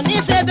 Yóò ní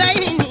ṣe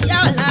bẹ́yìn níyà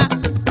ọ̀la.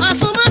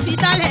 Ọ̀ṣun mọ̀ sí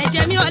talẹ̀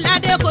jẹ́mi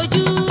Ọ̀làdé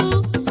kojú.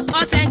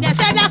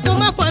 Ọ̀sẹ̀ǹgẹ̀sẹ̀ dákun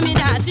mọ́ pọn mi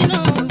dà sínú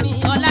mi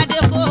Ọ̀làdé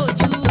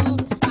kojú.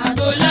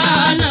 Àgọ́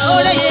lọ́nà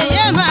oore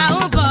yèyé máa ń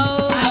bọ̀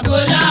o. Àgọ́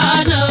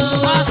lọ́nà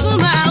Ọ̀ṣun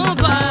máa ń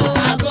bọ̀.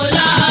 Àgọ́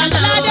lọ́nà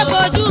Ọ̀làdé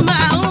kojú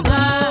máa ń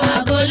bọ̀.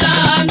 Àgọ́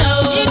lọ́nà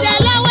ìdẹ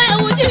lọ́wọ́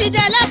Ẹ̀wùjí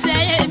ìdẹ lẹ́sẹ̀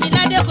èmi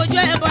ládé kojú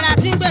ẹ̀bọ̀ra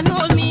tí ń gbénú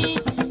omi.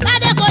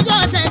 Ládé kojú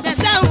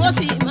ọ̀sẹ̀ǹgẹ̀sẹ̀ ń ó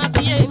sì mọ̀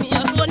kí èmi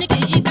Ọ̀ṣun oníkì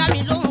yí dá mi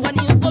lóhùn wọn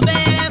ni kó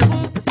bẹ́ẹ̀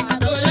fún.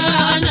 Àgọ́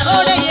lọ́nà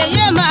oore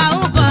yèyé máa ń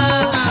bọ̀.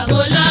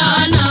 Àgọ́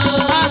lọ́nà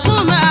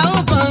Ọ̀ṣun máa ń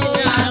bọ̀.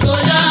 Àgọ́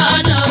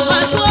lọ́nà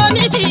Ọ̀ṣun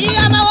oníkì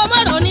amáwó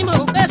mọ́rọ̀ ni mò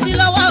ń ké sí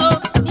lọ́wọ́ o.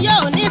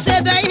 Yóò ní ṣe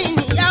bẹ́yìn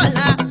níyà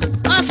ọ̀la.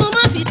 Ọ̀ṣun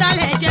mọ̀ sí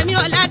talẹ̀ jẹ́mi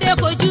Ọ̀làdé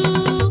kojú.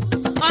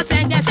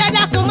 Ọ̀sẹ̀ǹgẹ̀sẹ̀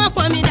dákun mọ́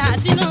pọn mi dà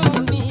sínú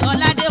mi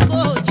Ọ̀làdé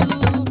kojú.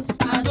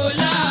 Àgọ́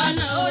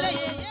lọ́nà oore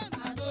yèyé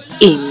máa ń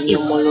bọ̀. Èmi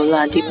Omolola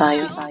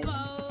Adébáyọ̀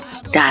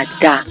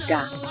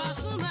dáadáa.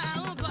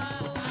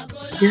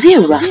 Is he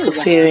a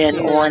Rastafarian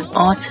or an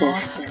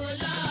artist?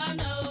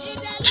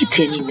 Kí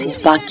tiẹ̀ ni mo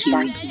bá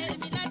kiri?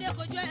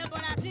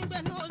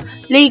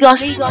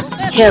 Lagos,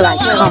 here I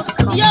come.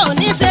 Yóò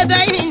ní ṣe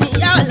bẹ́yìn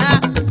níyà ọ̀la.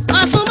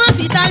 Ọ̀ṣun mọ̀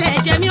sí talẹ̀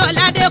jẹ́mi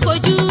Ọ̀làdé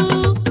kojú.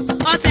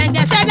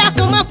 Ọ̀sẹ̀ǹgẹ̀sẹ̀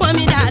dákun mọ́ pọn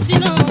mi dà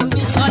sínú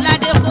mi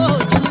Ọ̀làdé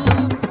kojú.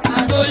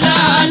 Àgọ́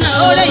lọ́nà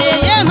oore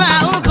yèyé máa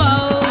ń bọ̀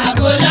o.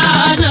 Àgọ́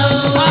lọ́nà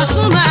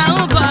Ọ̀ṣun máa ń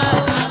bọ̀.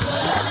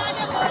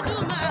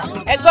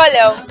 Ẹ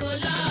gbọ́lẹ̀ o.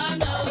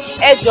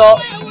 Ẹ jọ̀ọ́,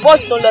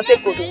 bọ́ọ̀sì tó ń lọ sí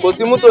Èkó. Kò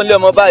sí mọ́tò ńlẹ̀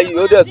mọ́ báyìí,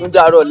 ó dẹ̀ tún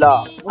dàárọ̀ là.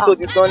 Mọ́tò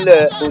ti tán lẹ̀,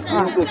 kò sí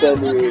mọ́tò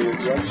tẹ̀lé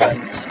ìyọ̀ǹda.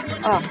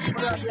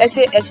 Ẹ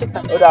ṣé sà.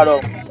 Ó dàárọ̀,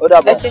 ó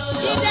dàbọ̀. Ẹ ṣé.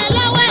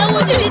 Ìdẹ̀lọ́wọ́ ewu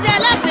tí ìdẹ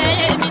lọ́sẹ̀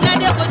èmi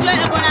ládé kojú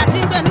ẹ̀bọ̀rà tí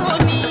ń gbẹ̀nu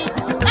omi.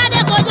 Ládé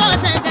kojú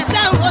ọ̀sẹ̀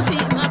gẹ̀ẹ́sẹ̀ òun ó sì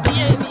mọ bí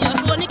èmi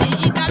ọ̀ṣun ní kì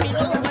í dá mi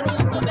lóhùn wọn ní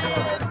kó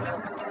bẹ́ẹ̀.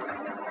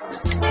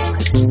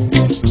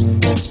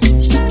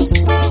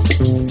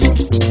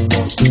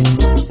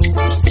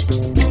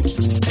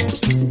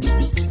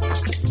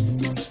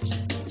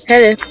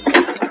 Hello.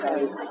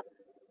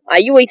 Are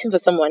you waiting for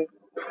someone?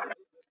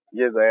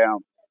 Yes, I am.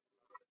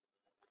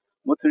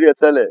 Mo ti rí ẹ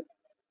tẹ́lẹ̀,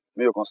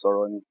 mi ò kàn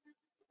sọ̀rọ̀ ni.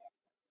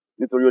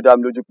 Nítorí ó dá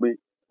mi lójú pé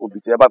òbí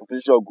tí ẹ bá fi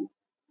ṣọ́ọ̀gù,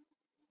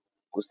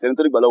 kò sẹ́ni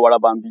tó lè gbà lọ́wọ́ ara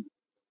bá ń bí.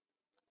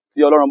 Tí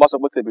Ọlọ́run bá sọ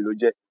pé tèmi ló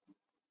jẹ́,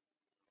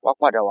 wá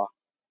padà wá.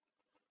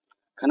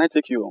 Can I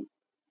take you home?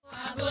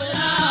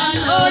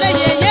 Oore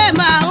yèyé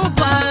máa ń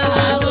bọ̀,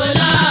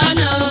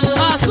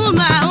 Ọ̀ṣun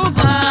máa ń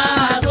bọ̀,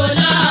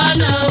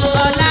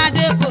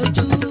 Ọ̀làdé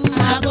kojú,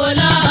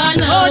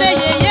 oore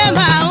yèyé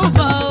máa ń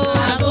bọ̀,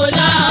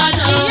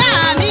 ìyá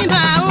mi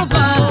máa ń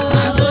bọ̀,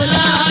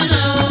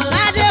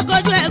 Ládé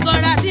kojú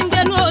ẹ̀gọ́ra tí ń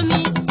gbénú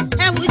omi,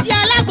 ẹ̀wù jí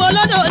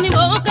alágbòlódò ni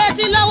mò ń ké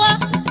sí lọ́wọ́,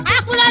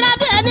 akúrọ́rọ́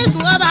bí ẹni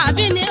sùn ọba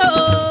àbí ni o,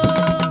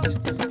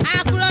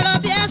 akúrọ́rọ́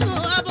bí ẹ sùn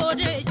ọba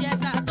òde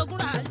Ìjẹ̀ṣà tó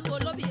kúrò àlú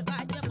olóbì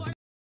ìbàjẹ́ fọ́.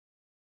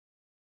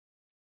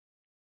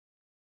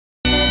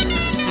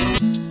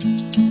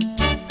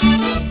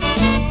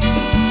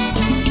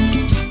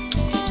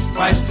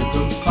 Fight the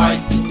good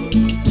fight.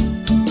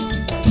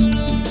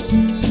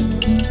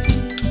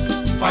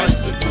 Fight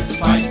the good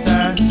fight.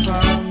 Stand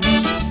firm.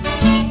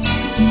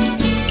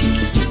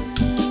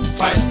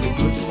 Fight the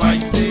good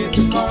fight. Stay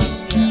the course.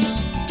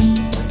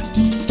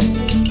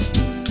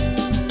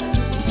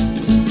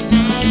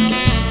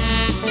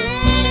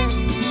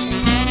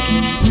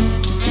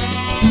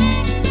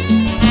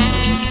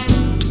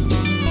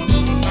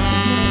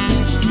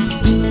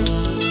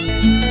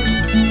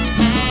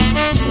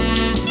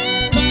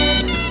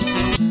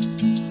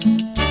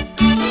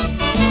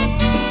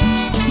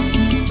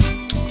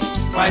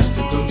 Fight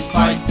the good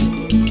fight.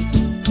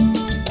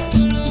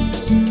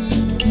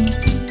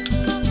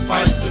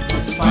 Fight the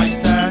good fight.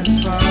 Stand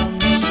firm.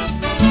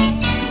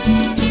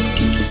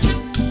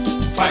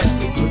 Fight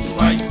the good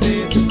fight.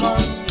 Stay the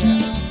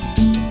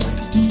course.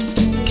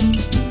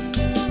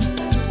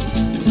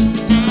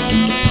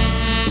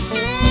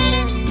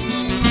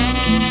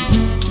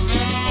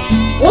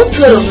 What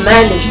sort of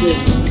man is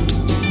this?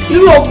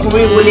 Irú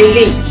ọkùnrin wo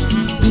lélẹ̀?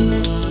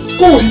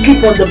 Go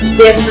sleep on the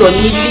bare floor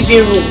ní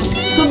living room.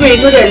 Tóbìnrin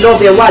tó dẹ̀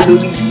lọ́ọ̀bẹ̀ wà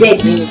lórí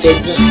bẹ́ẹ̀dì nínú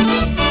bedroom.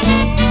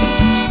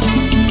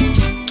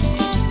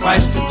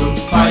 Fight the good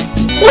fight.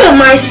 What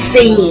am I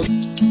saying?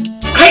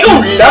 I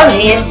don't love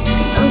him.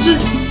 I'm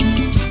just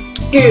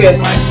curious.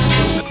 Fight the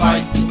good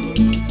fight.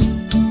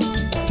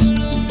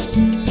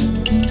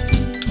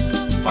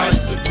 Fight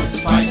the good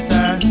fight.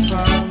 Stand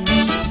firm.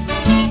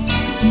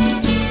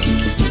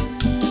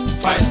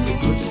 Fight the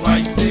good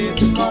fight. Stay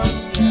the course.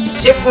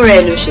 Ṣé fúnra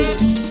ẹ ló ṣe?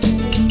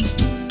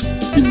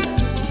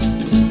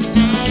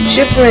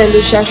 Ṣé fúnra ẹ ló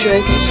ṣe aṣọ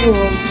ẹbí fún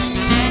wọn?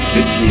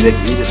 Èkì ilẹ̀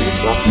kìí lè ṣe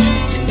tó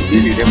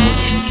ìbéèrè rẹ̀ mọ́.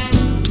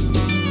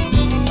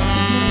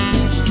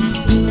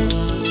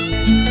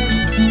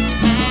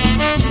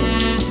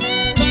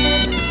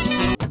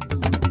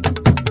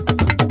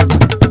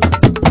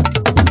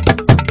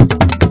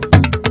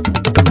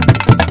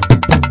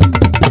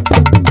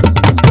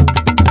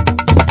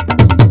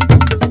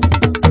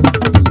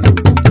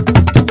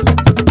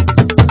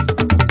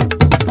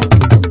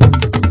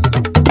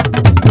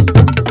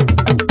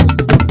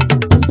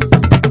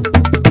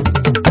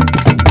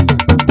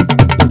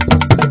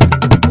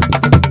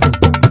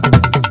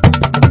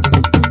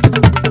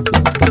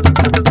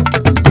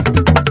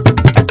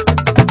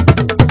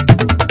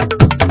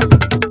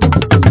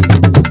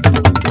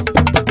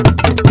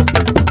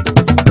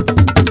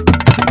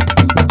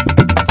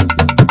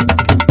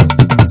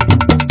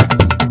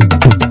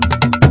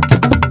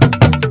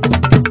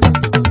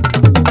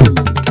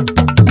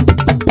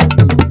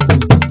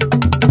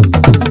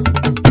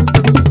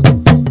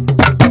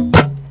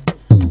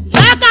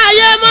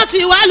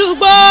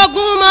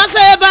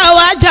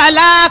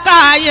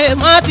 lákàyè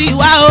mọ́ ti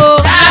wá o.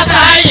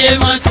 lákàyè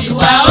mọ́ ti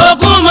wá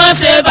ogun mọ́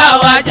ṣe bá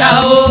wa jà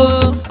o.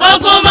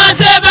 ogun mọ́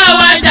ṣe bá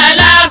wa jà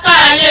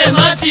lákàyè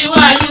mọ́ ti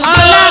wá lùkọ́.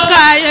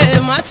 ọlákàyè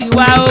mọ́ ti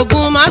wá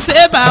ogun mọ́ ṣe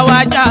bá wa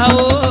jà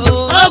o.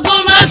 ogun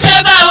mọ́ ṣe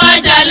bá wa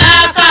jà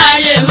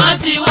lákàyè mọ́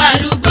ti wá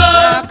lùkọ́.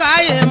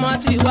 lákàyè mọ́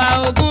ti wá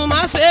ogun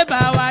mọ́ ṣe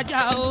bá wa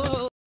jà o.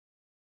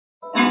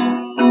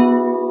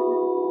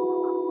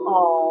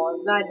 Oh,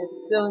 that is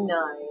so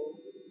nice.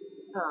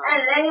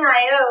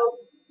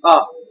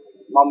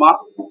 Mama.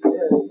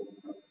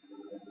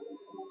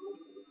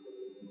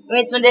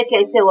 Túndé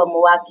kẹsẹ wọ mo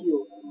wá kí o.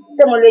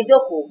 Ṣé mo lè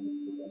jókòó?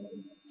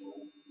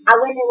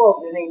 Awẹ́lẹ́wọ̀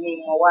obìnrin ni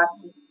mo wá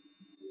kí.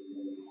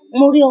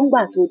 Mo rí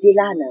ọ̀ngbà tó dé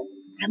lánàá.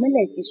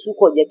 Àmọ́lẹ̀ ti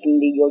súkọ̀ jẹ́ kí n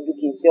lè yọjú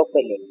kí n sí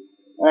ọ̀pẹ̀lẹ̀.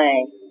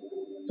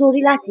 Sórí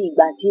láti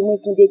ìgbà tí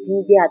Túndé ti ń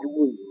gbé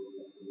àdúgbò yìí.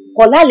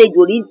 Kọ̀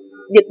lálejò rí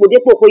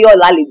dépòdépò kó yọ̀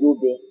lálejò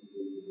bẹ̀.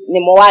 ni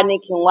mo wá ní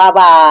kí n wá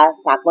bá a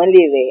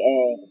ṣàpọ́nlé rẹ̀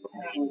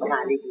nǹkan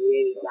àlejò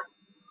rẹ̀ gbà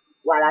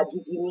wàrà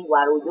gidi ní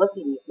wàrà òjò sì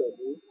ní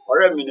pẹ̀lú.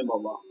 ọ̀rẹ́ mi ni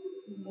màmá.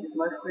 She's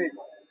my friend.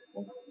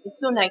 It's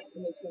so nice to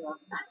meet you, ma.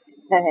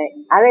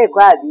 Ará Èkó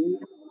àbí?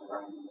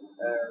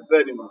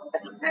 Bẹ́ẹ̀ ni mà.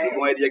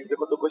 Ṣùgbọ́n ẹ̀dí ẹgbẹ́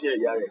kó tó kọ́ṣẹ́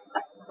ìyá rẹ̀.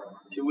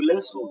 She will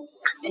learn soon.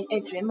 Ẹ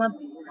jọ̀ọ́ ẹ má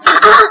bínú.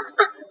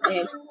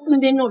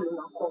 Túndé náà ló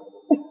máa kọ́.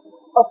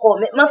 Ọkọ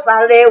mi má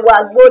farẹ́ wà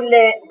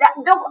gbólẹ̀.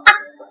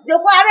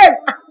 Jókòó ará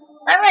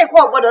Èkó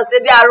ò gbọ́dọ̀ ṣe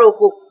bí ará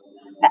oko.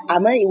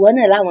 Àmọ́ ìwọ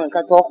náà láwọn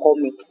nǹkan tó kọ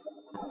mi.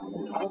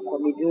 Ọkọ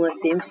mi bí wọ́n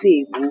ṣe ń fẹ́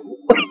ègbó.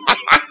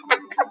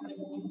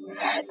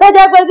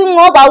 Tọ́jọ́ pé tí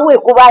wọ́n bá wò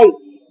Èkó báyìí,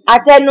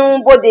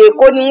 àtẹnubodè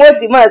Èkó ni wọ́n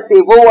ti máa ṣe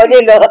èbó wọlé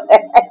lọ.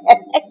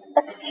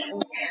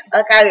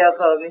 Ọkàrí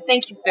ọkọ mi.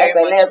 Thank you very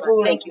much, ma.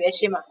 Thank you. Ẹ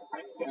ṣé ma.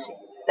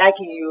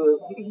 Táàkì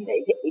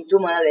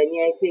ìtumọ̀ rẹ̀ ni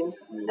ẹ ṣeun.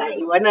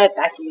 Ìwọ náà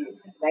táàkì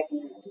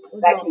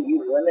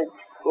ìwọ náà.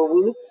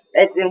 Òwúrú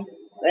ẹ ṣeun.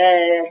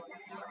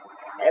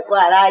 Ẹ̀kọ́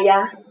ara yá,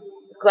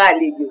 ẹ̀kọ́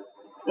àlejò.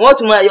 Wọ́n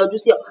tún máa yọjú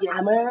sí ọ.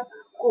 Àmọ́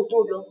kó tó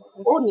lọ,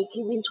 ó ní kí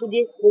Túndé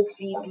kó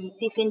fi ibi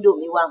tí fíńdò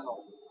mi wà hàn.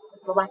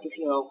 Tó bá ti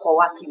fi hàn kọ́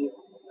wá kí mi.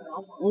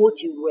 N ó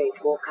ti ro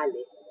ẹ̀fọ́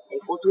kalẹ̀,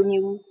 ẹ̀fọ́ tó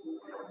níwú.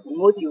 N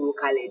ó ti ro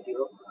kalẹ̀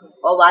dìrọ̀.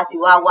 Ọba ti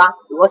wá,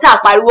 ìwọ sáà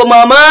pariwo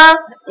mọ̀mọ́,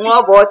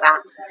 wọ́n bọ̀ ta.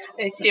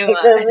 Ẹ ṣé ma.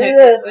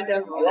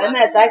 Ìwọ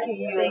náà táàkì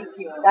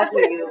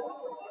yìí o.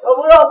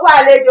 Òwúrọ̀ kó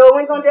àlejò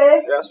omi Túndé.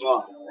 Yes, ma.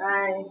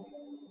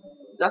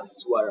 That's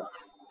wara.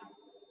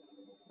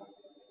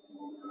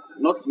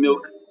 Not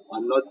milk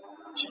and not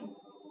cheese.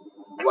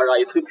 Wara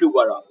is simply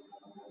wara.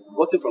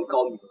 Gotten from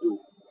cow milk though.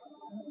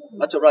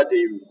 Natural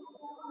dairy.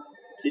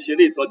 Kì í ṣe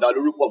ilé ìtọ́jà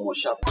lórúkọ mọ̀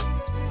ṣá.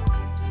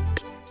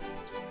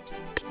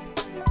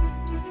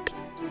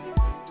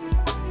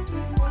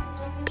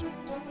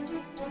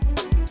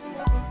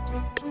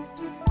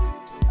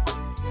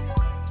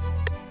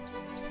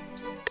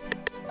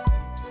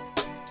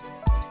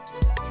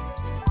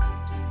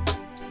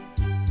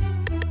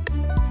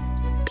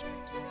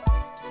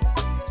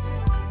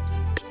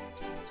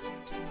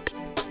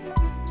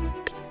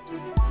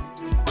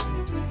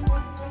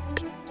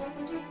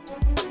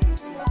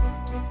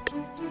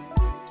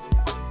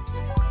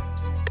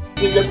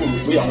 Jẹ́ kò rò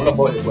pé àwọn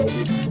ọlọ́pàá ò lè wá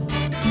ilé.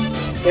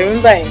 Ẹ̀rù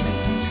ń bà yín.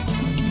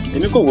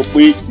 Èmi kò wò pé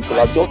you could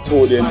have just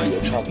told them you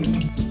were traveling.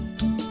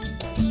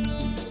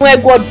 Fún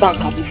Egberun Bank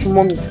àbí fún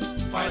mọ́mì.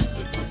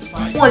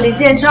 Wọ́n lè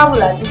jẹ́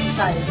travel at this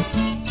time.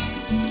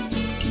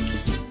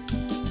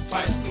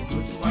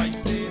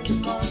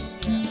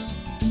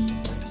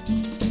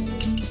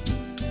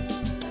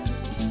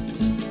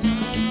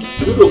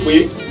 Èmi rò pé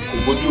kò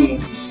bójú mu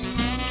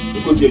bí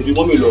kò tiẹ̀ ju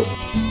mọ́mì lọ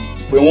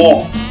pé wọ́n.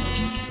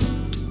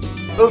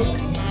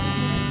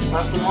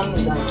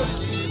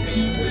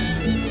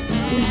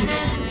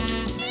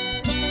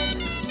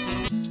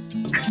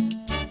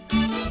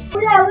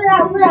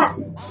 Wúrà.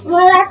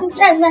 Wọ́n láti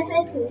tẹ̀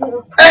mẹ́sẹ̀sì yìí o.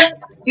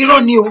 Irọ́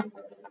ni o.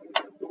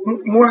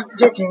 Mo wá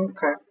jẹ́ kí n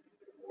kà.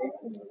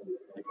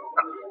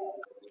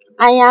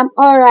 I am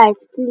alright,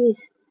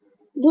 please.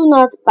 Do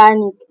not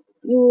panic.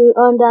 You will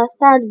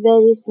understand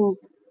very soon.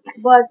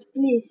 But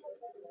please,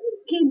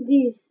 keep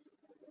this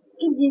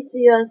to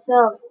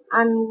yourself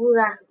and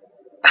Wúrà.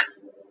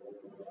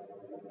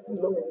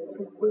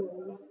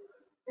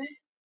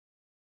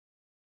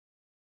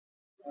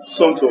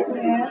 Somto,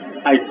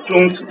 I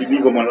don't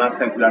believe Omolola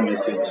sent that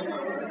message.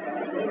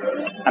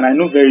 And I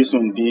know very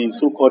soon the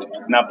so-called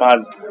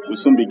kidnappers will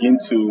soon begin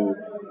to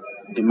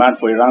demand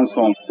for a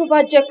ransom. Tó bá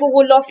jẹ́ pé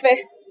owó ló fẹ́,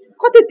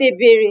 kó tètè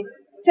béèrè.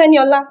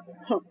 Teniola,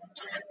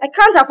 I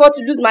can't afford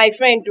to lose my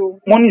friend o.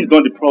 Money is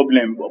not the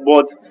problem,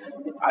 but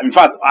in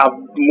fact,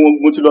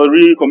 mo ti lọ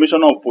rí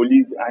commissioner of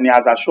police and he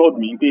has assured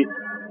me pé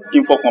kí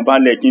n fọkàn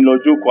balẹ̀ kí n lọ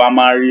jókòó a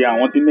máa rí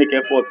àwọn tí make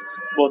effort,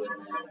 but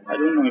I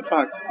don't know, in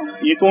fact,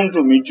 iye tó ń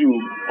dùn mí jù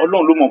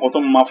Ọlọ́run ló mọ nǹkan tó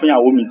máa fún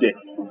ìyàwó mi jẹ.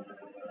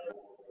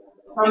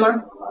 Mama,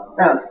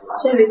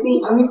 ṣé rí pé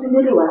àwọn tí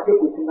lè wá sí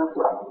Èkó tí bá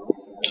sọ?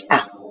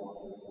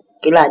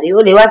 Kí ló àdé ó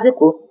lè wá sí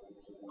Èkó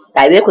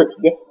tàbí Èkó ti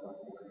jẹ́.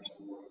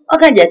 Ó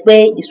kàn jẹ́ pé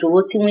ìṣòro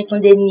tí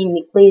Túndé ní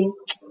ni pé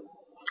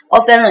ó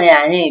fẹ́ràn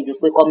àárín ìlú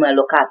pé kó máa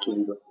lọ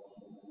káàkiri lọ.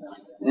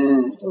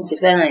 Ó ti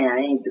fẹ́ràn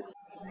àárín ìlú.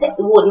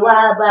 Ìwọ ni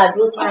wàá bá a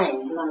dúró sáàrin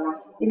ìlú.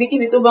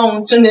 Ibikíbi tó bá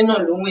wọn Túndé náà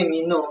ló ń wèmí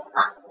náà.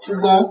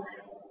 Ṣùgbọ́n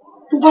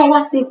tó bá wá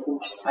sí Èkó,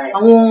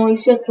 àwọn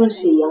iṣẹ́ tó ń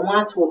ṣe àwọn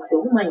artworks ẹ̀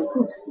wọ́n máa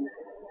improve sí.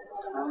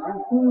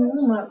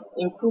 Wọ́n máa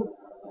improve.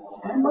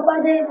 Bó bá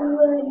dé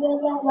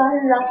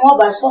wọ́n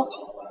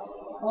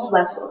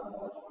bá sọ.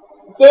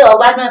 Ṣé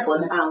ọba náà fọ́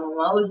ní àwọn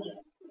ọmọ òjì?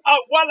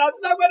 Àwa la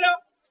ságbádá,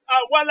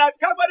 àwa la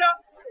kágbádá,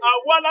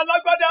 àwa la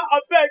lágbádá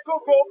abẹ́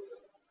ìkókó.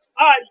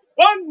 I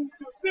want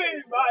to see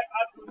my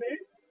Adunni.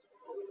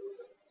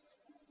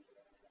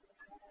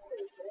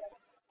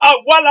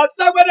 Àwa la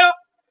ságbádá,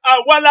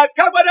 àwa la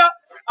kágbádá,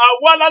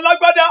 àwa la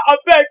lágbádá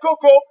abẹ́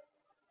ìkókó.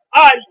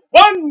 I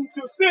want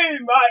to see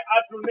my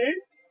Adunni.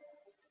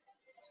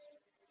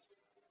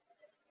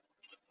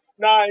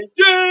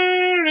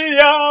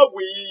 Nigeria,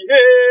 we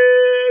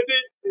hate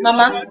it.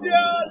 Mama,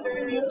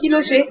 kí ló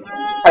ṣe?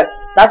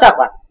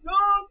 Sásàpà.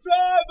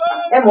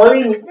 Ẹ mọ̀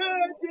rí mi.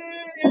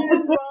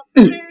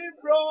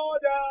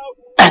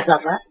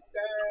 Àṣàfà.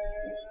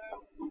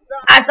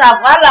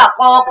 Àṣàfà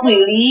làpọ̀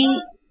pèrè.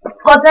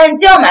 Kò sẹ́ni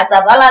tí ọmọ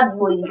Àṣàfà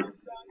ládùúgbò yìí.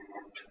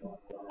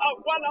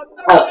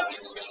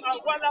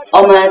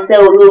 Ọmọ ẹsẹ̀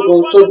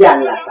ológun sójà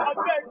ní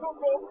Àṣàfà.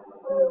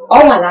 Ó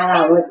wà lára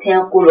àwọn tí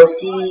wọ́n kó lọ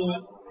sí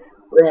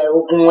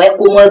ogun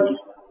ẹkọmọdù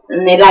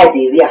ní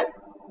Liberia.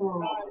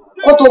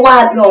 Kó tó wá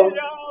lọ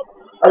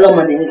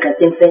ọlọ́mọdé nìkan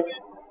tí ń fẹ́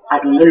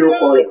Àdùnní ló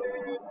kọ rẹ̀.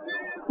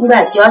 Nígbà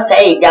tí ó ṣe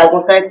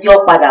ìjagun tán tí ó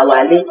padà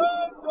wálé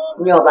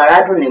ní ọba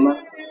Àdùnní mọ́.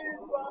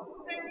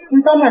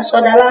 Ntọ́nà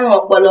sọ́dá láwọn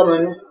ọpọlọ ọmọ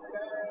náà.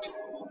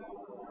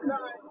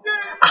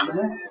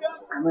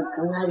 Àmọ́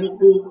kan wá rí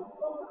pé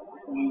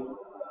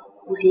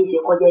ó ṣeé ṣe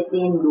kọjá pé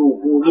ń lo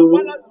oògùn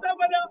olóró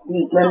bí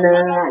ìgbọ́nà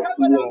àti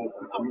ìpínlẹ̀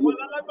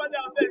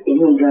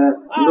èyí gan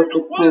ló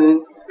tún kún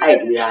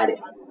àìlera rẹ̀.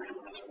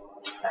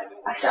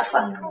 Àṣàfà.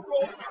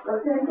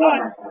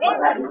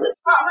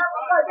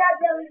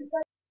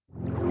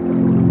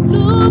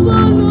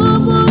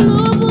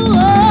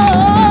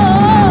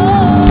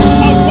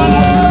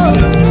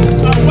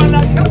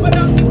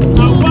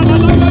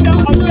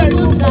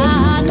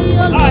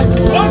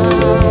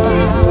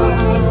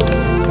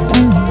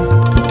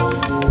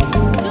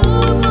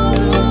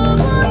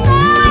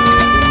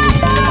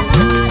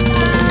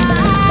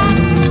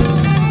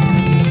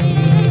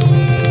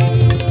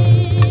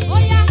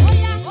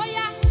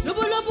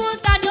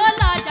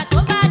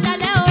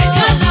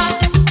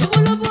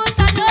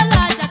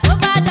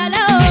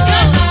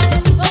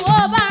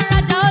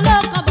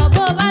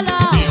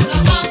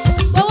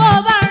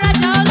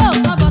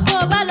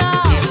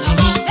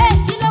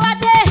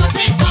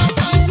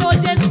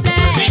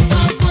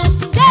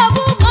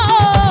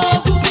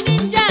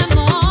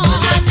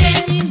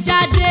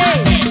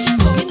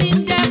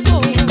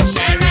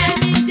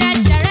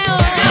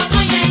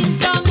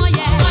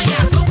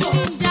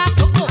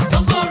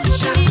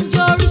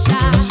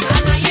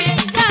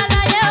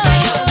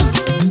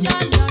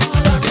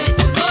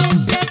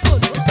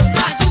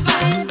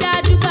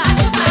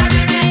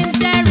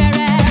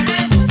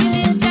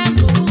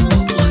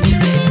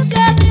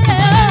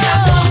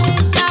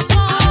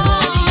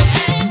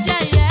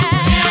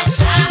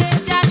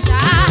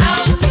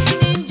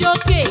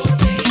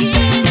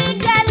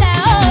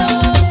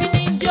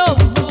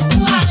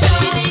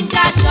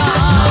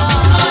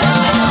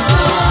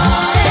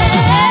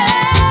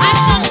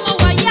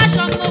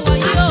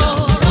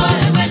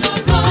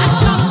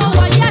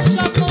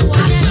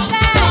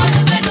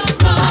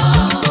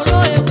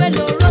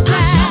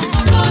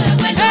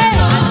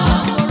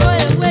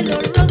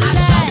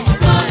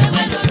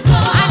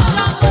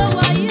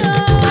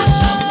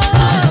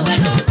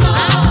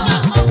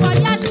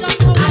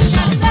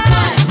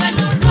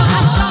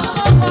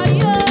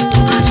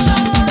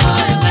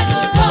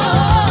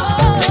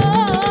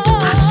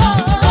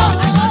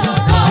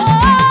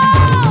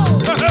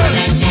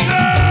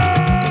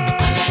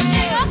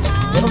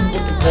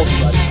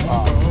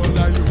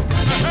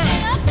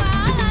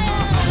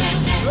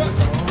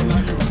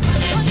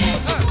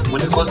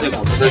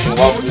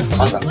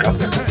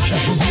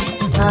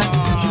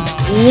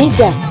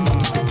 Neither.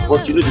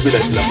 But you know the way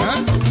that you love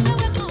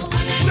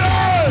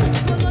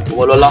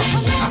Omolola.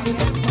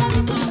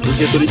 Kì í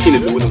ṣe torí kí ni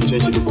lówó ni mo ṣe ń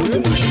ṣe gbogbo tí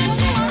mo ṣe.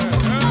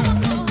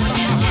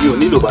 Mi ò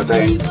nílò bàtà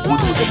ẹyin, wọ́n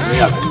tó mo tẹ̀ sí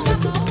àbẹ̀mí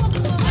lẹ́sẹ̀.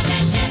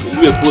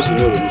 Ìlú Èkó sì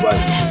ní òròlú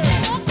báyìí.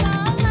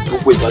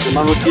 Gbogbo ìgbà tí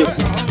máa ń rántí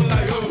Èkó,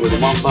 òròlú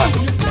máa ń bá àmì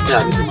tí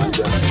àmì sì máa ń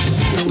jà.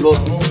 Èkó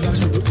lọ́ọ̀tún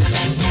àti ìlú sì.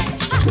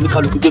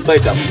 Oníkálukú gbé bá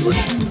ìdààmú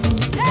lónìí.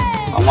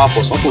 Àwọn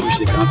afọ̀sán kò ní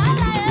ṣe kan fi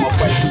wọ́n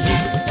pa ìlú ìlú.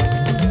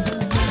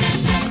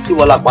 Tí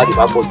wọ́n lápàdé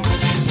bá pọ̀ jù,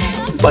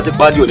 nípa tí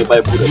pàdé ò ní bá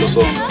ikú rẹ̀ lọ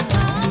sọ́run.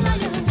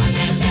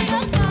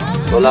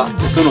 Lọ́lá,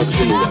 mo fẹ́ràn bí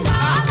tí mo wà yìí.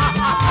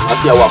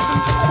 Àlàáfíà wà fún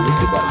àmì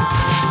sì balẹ̀.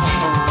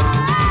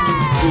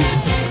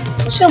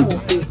 Ṣé mo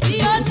pè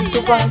tó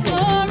bá ń bọ̀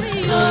lórí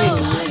ìlú?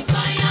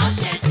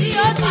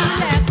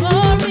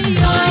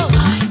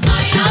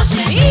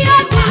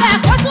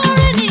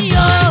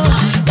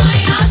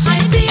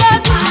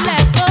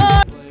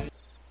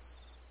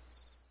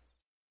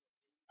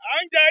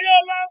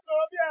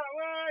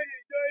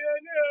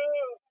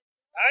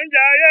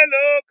 Àǹjayé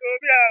lóko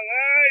bí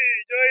àwọn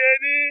ìjòyè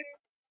ní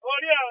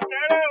orí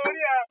àkẹ́rẹ́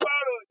orí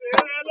àparò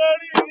tèrè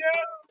lórí iye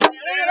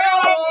tèrè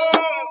oko.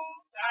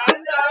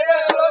 Àǹjayé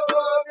lóko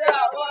bí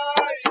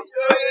àwọn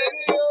ìjòyè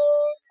ní.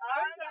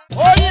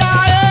 Orí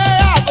ayé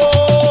àgò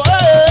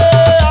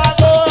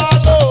àgò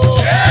àgò.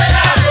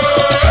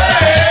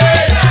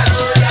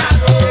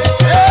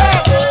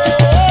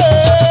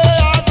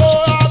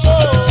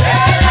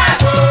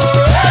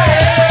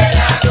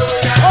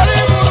 Orí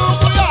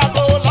burúkú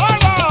yàgò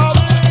lọ́rọ̀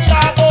mi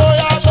yàgò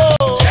yàgò.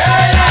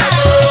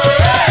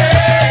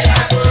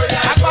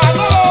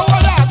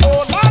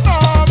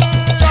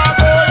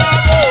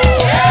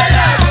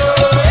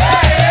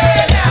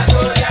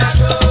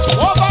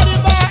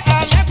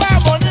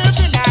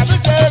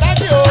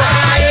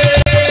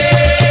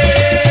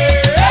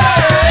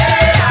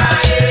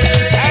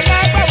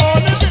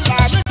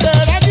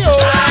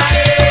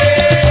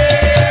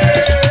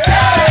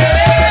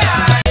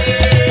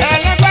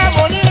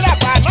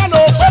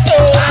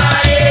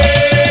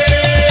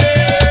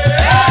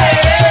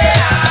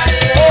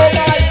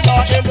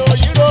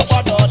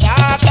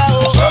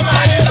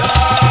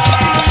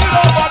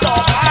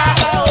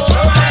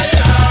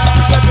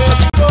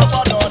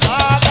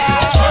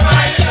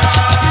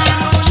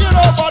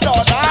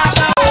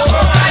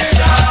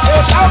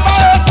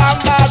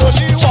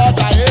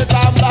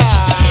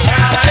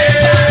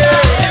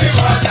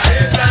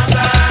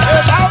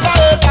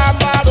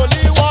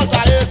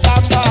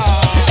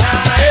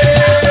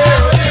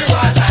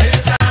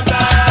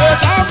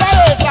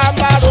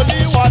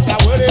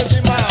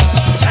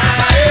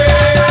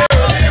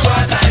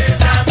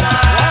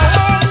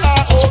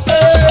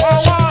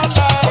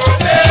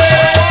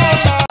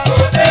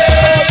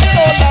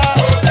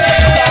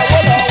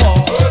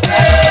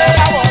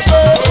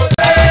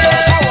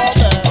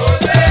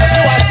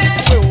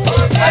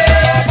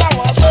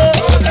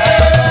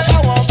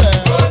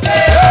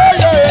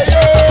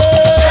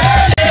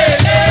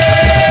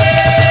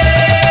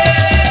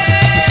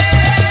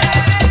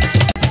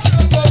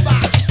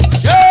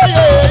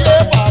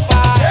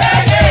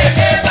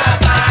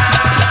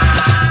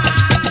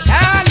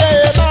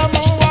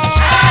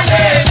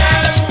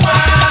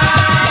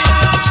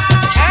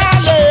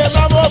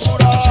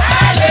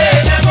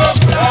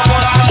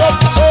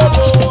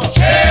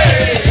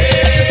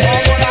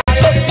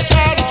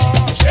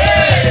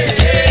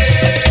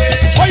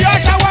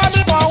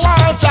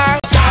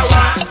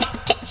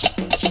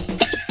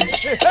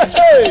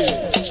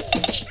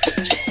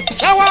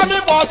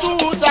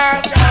 2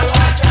 times.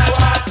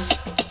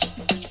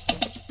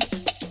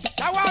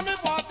 Shower me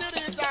for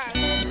 3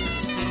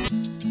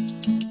 times.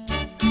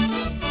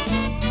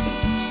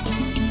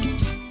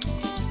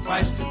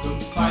 Fight the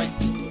good fight.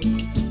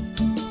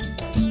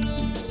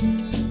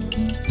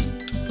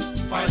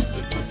 Fight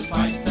the good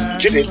fight.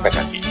 Kéde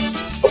pàtàkì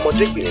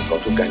ọmọdébìnrin kan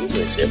tó ga nínú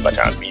ẹsẹ̀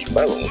bàtà bíi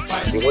 5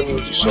 ni wọ́n ní ó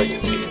ti sọnù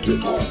ní ìlú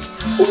Èkó.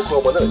 Orúkọ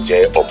ọmọ náà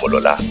jẹ́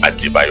Omolola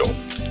Adébáyọ̀.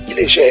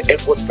 Iléeṣẹ́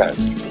airport bank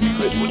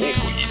ìlú Èkó ní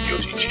Ìkòyí ni ó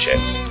ti ń ṣiṣẹ́.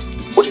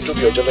 Ó ti tó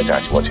bí ọjọ́ mẹ́ta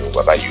tí wọ́n ti ń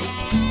wá báyìí o.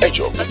 Ẹ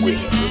jọ̀ọ́ gbogbo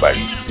èèyàn ló bá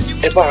rí.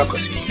 Ẹ bá a kàn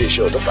sí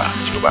iléeṣẹ́ ọlọ́pàá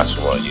tí ó bá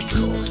súnmọ́ yín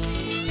jùlọ.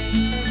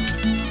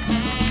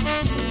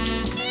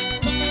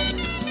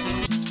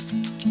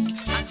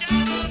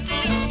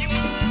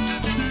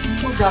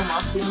 Ó dá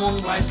máa fi mọ́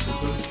mi.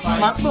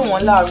 Máa pè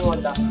wọ́n láàárọ̀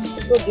ọ̀la.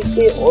 Tó di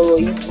pé ọ̀rọ̀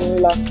yìí ti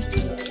ńlá.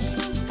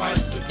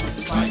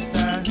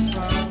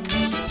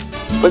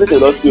 Ó tètè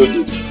lọ sí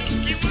odò.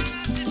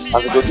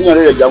 Àsìkò tí yàn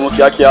lè rẹ̀ jámọ́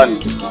kíákíá ni.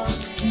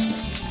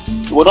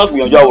 Ìwọ náà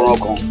gbìyànjú àwòrán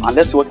kan and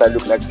let's see what I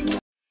look like to you.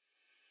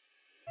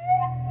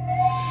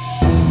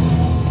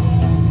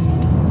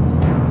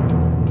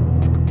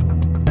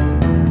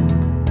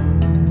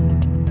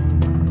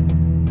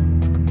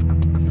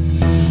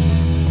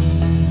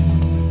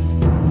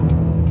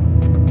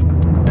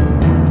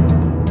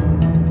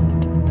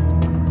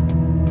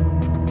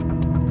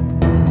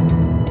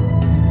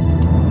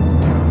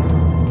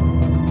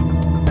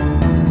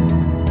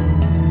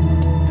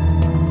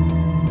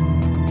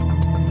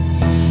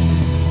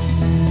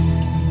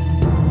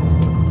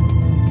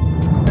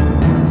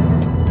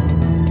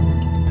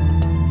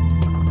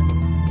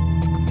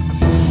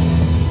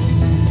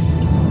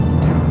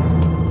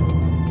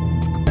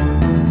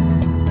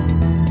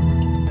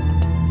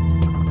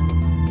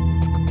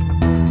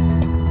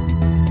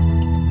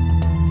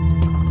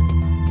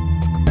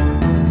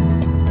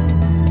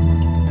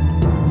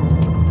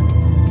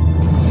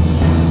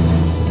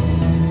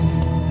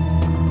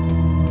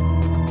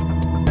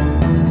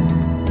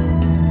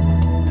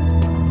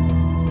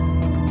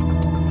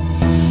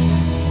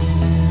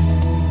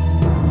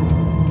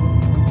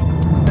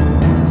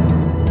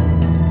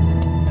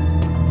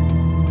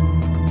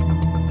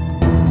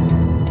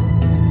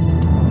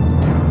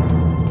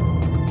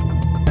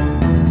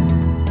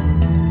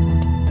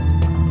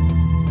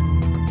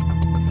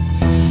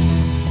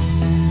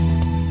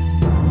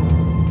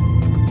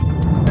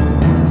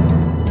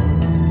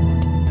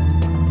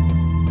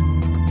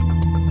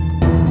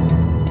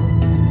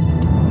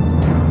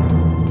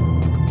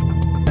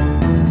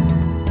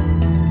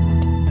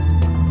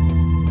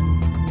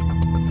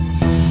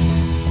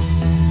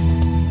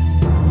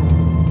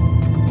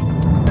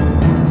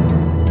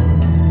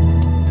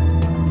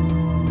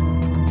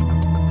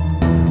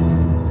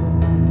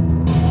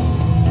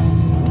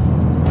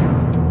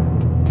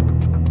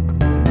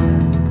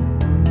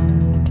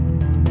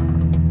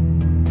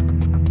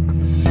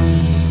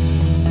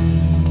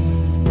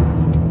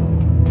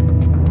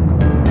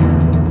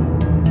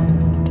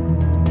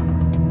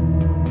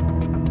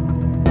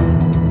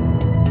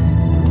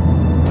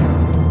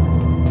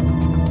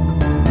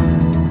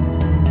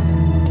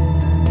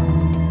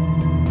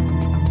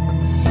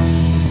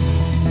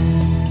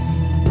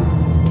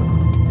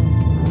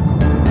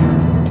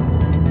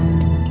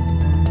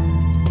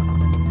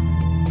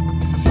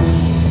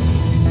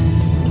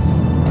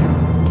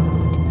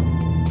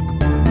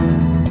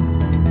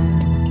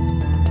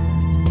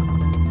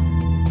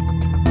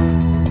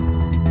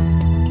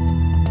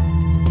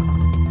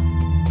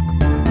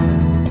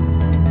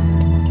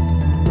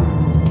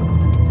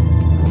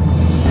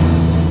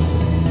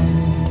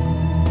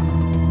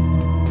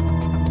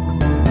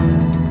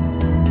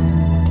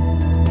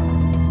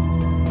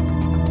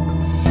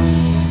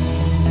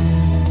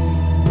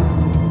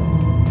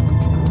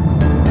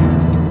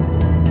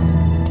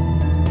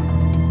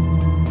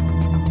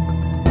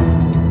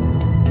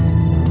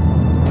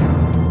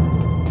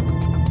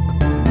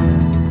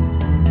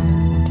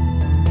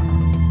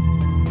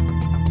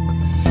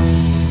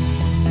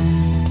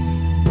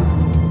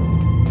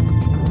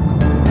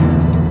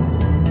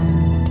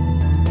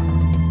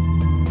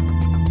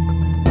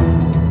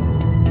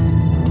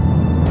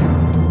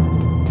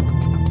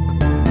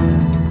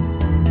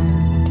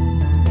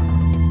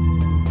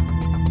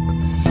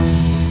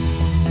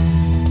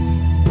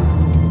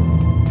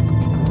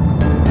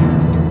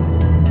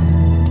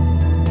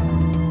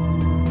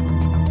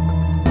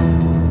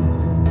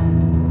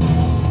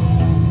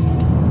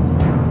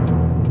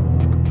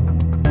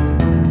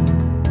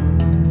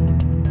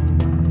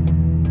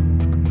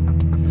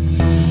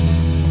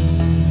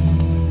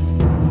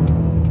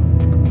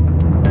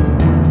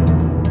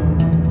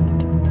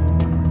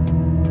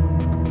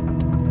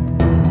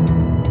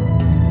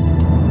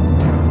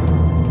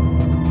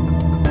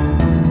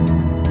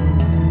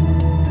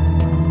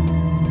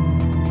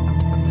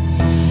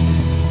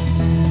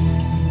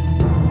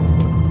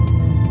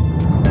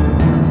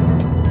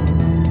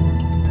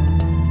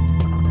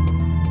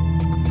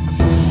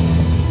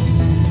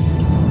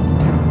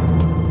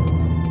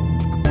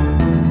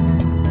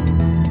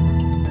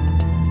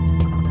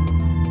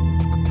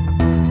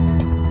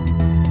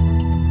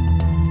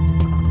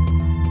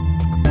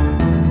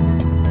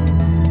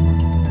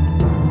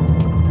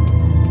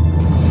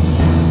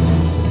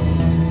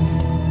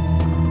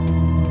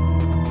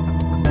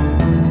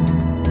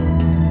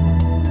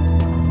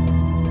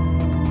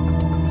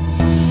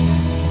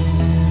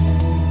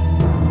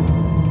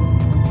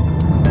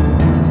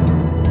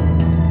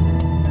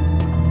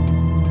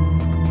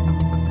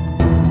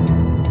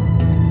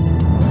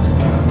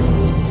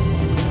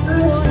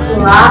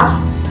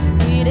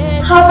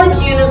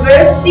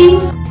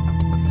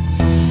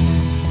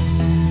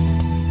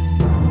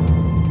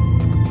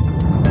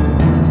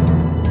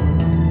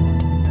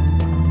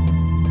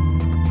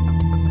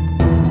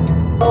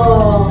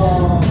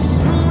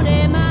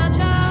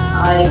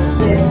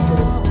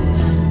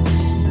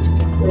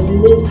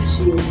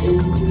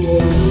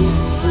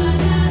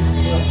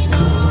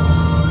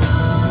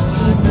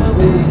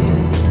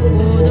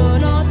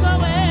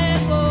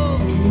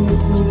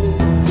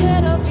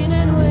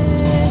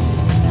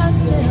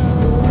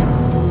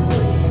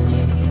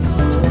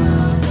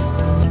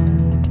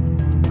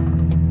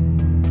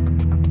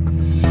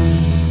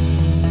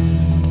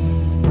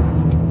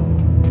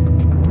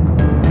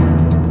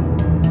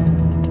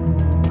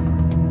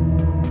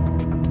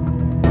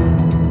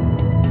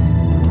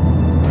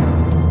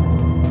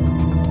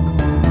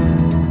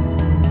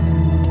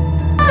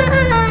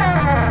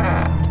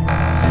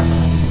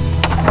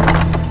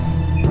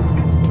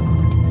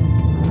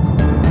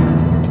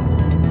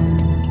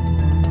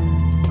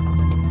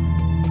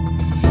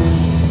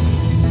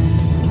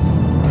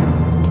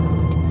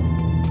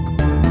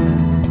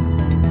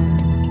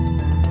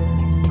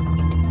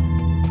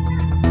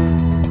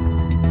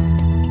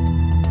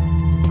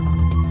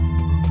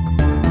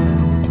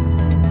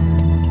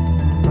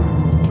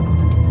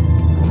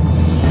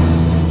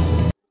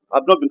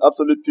 I've not been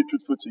absolutely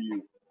truthful to you.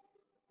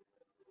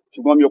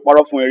 Ṣùgbọ́n mi ò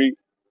parọ́ fún ẹ rí.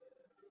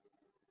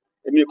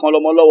 Èmi kan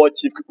lọmọ lọ́wọ́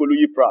Chief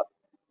Kipoluyi Pratt,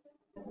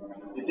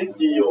 the late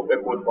CEO of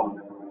Egberun Bank.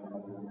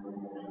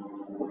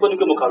 Mo tọ́ ní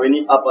pé mo kàwé ní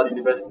Harvard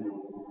University,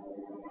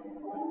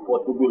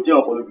 but gbogbo òjẹ́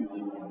wọn fọlọ́ gidi.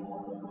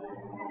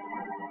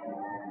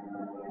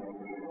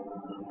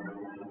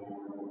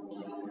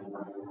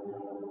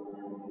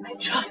 I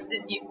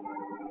trusted you.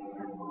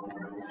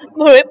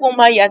 Mo rò pé o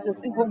máa yàtọ̀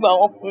sí gbogbo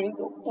àwọn ọkùnrin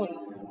tó kù ni.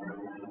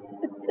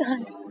 It's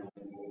sad.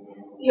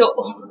 You're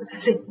all the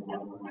same.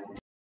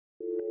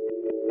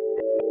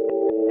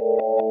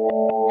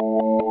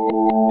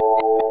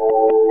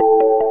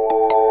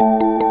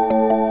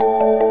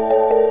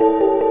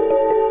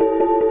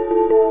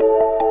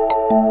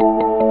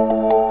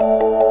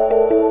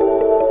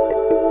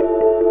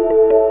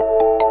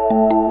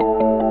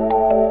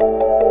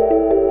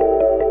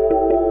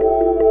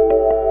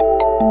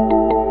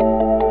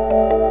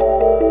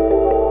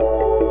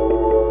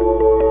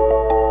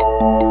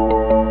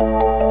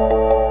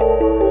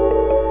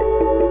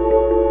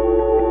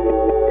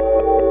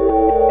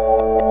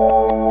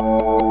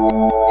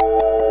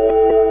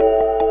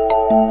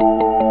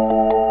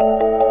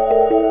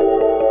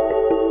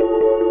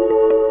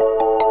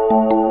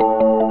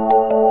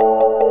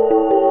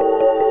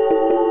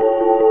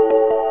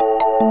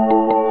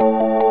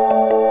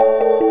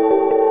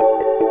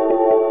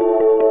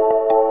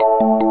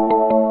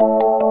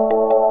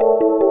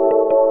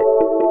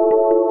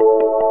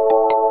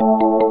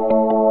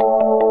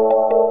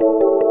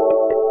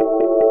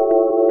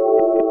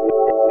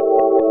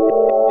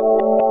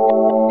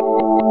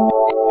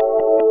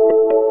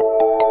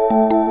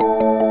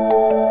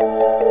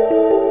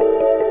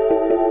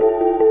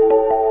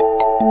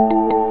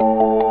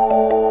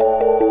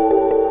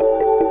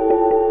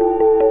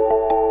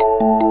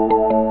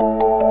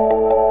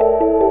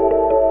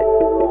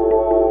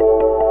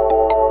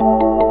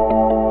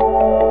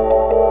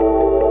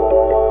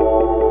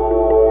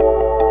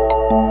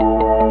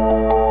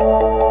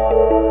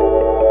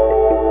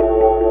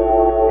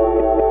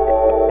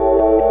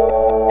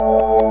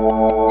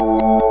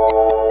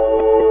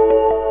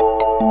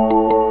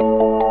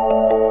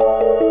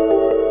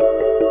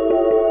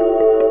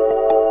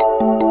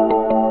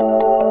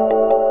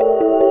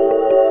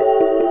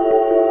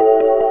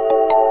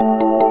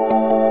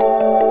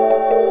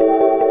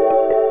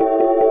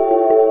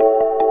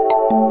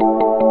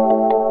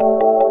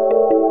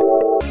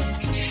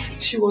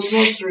 She was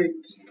not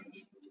raped.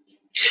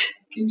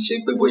 Kì í ṣe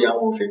pé bóyá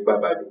wọ́n fi bá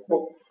bá lò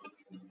pọ̀.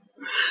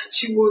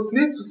 She was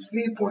made to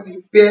sleep on a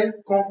bare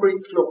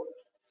concrete floor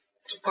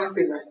to pass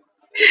the night.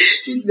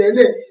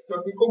 Ìlẹ́lẹ̀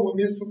tàbí kọ́ mọ̀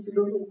mi sùn sí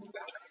lórí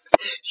òkúta.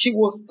 She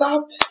was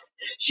stabbed.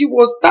 She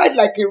was tied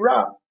like a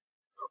ram.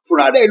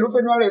 Fúnra rẹ̀ ló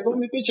fẹ́nu ara ẹ̀ sọ fún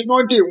mi pé ṣe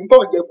náà dé òun tó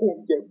jẹ́ kó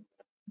òun jẹun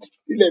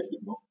sílẹ̀ fi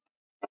mọ́.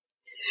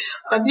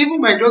 And even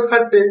my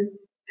daughter says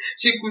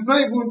she could not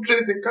even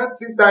trace the cat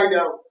inside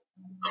out.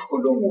 Ó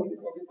lóun ò lè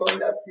mọ̀ bí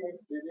tọ́lá sí òun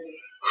tẹ̀lé.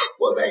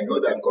 But I know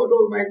that God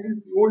Almighty is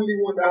the only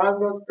one that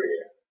answers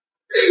prayer.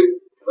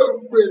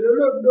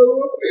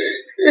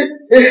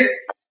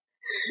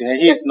 There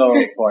is no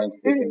point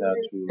taking her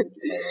to the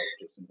power of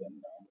tracing them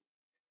now.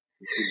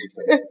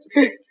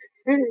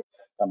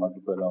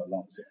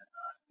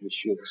 We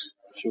should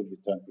be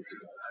thankful to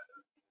God.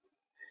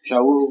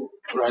 Shall we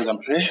rise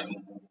and pray?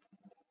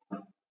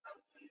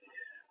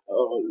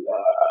 Oh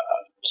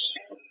Lord,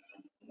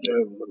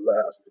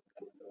 everlasting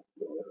God,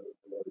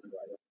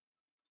 glorify.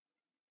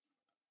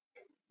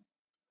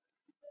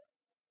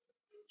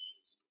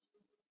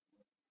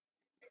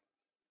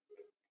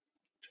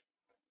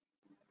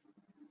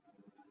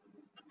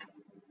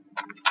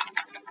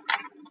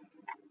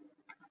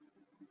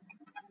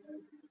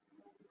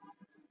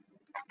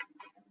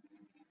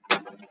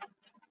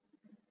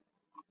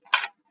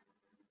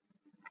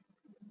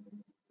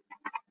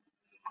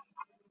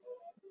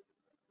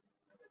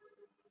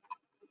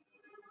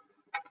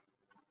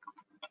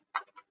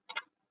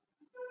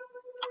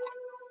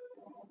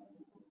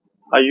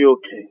 Are you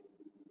okay?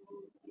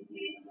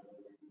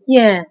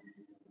 Yeah.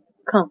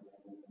 Come.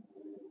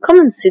 Come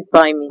and sit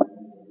by me.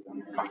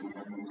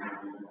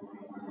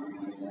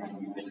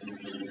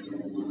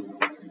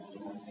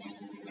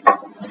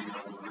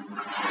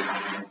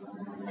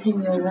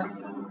 Teniola,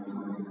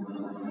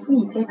 mi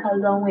fẹ́ ká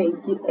lọ àwọn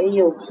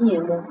ẹyẹ òkì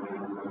yẹn mọ́.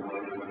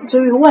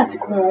 Nítorí owó àti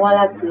kó wọn wá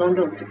láti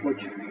London ti pọ̀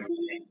jù.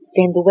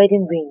 Then the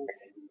wedding rings,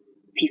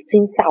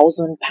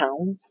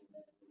 £15,000.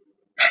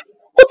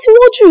 Ó ti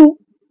wọ́n jù.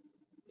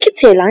 Kí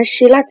tiẹ̀ là ń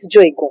ṣe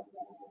látijọ́ ìgàn?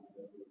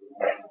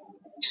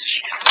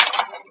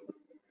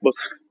 But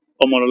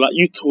Omolola,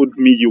 you told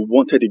me you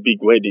wanted a big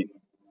wedding.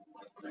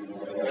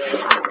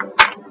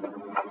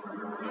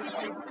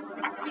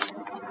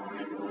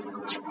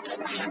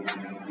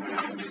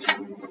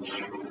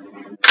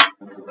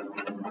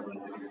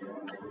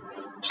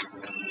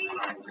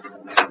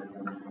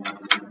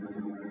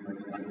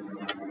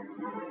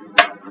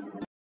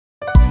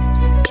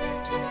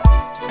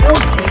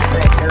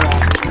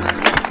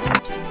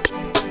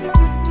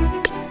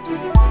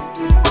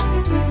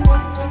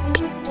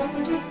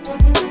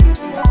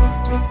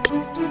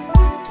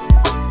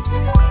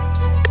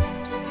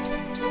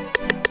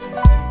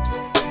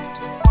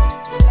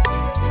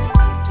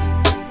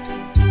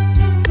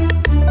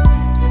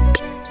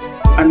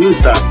 And who's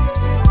that?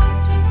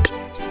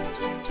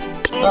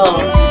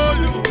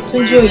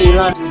 Túnjí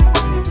Òyìnlá.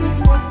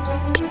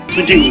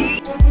 Túnjí.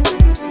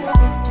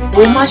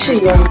 Wo má ṣe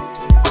yọnu.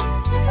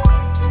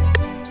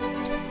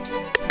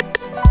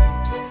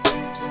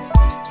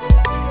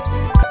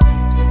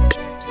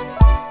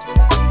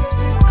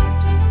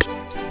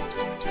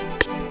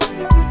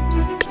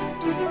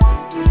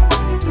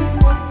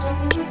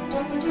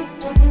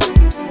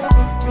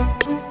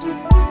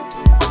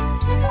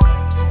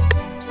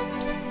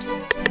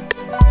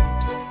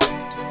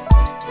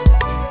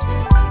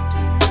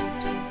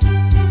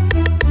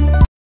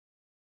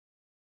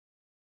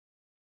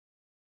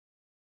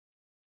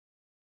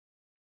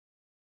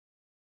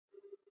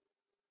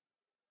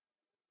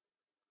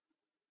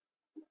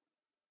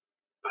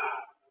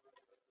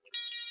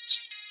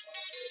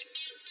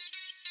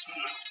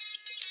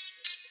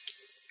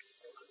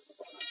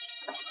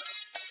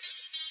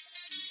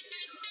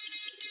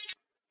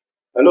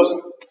 Hello, sir.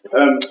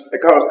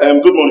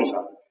 Good morning,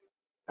 sir.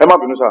 Ẹ má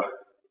bínú, sir.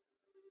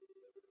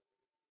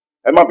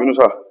 Ẹ má bínú,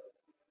 sir.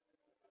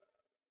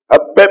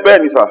 Bẹ́ẹ̀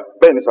ni, sir.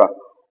 Bẹ́ẹ̀ ni, sir.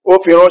 Ó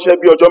fi ránṣẹ́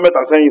bí ọjọ́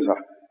mẹ́ta sẹ́yìn, sir.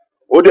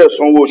 Ó dẹ̀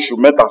sanwó oṣù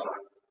mẹ́ta, sir.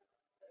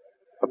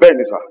 Bẹ́ẹ̀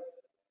ni, sir.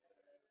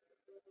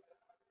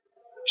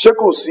 Ṣé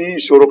kò sí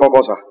ìṣòro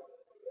kankan, sir?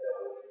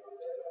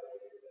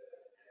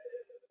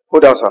 Ó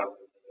dáa, sir.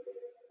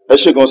 Ẹ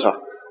ṣé gan, sir.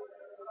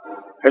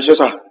 Ẹ ṣé,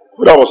 sir.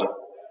 Ó dàbọ̀, sir.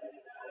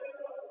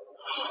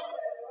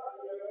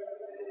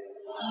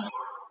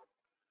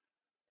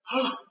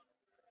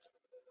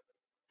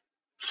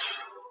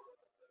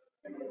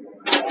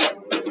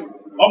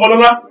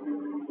 Omolola,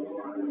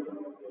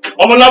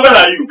 where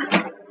are you?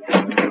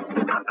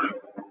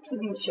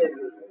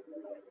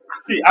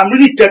 See, I'm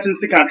really getting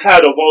sick and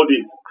tired of all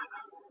this.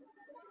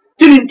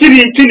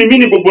 Kini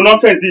meaning gbogbo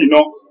nonsense, you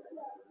know?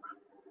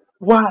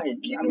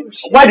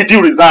 Why did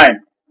you resign?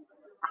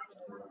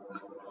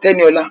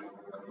 Teniola,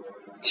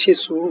 ṣe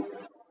sùúrù.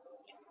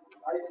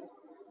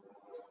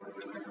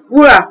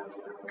 Wúrà,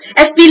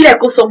 ẹ fílẹ̀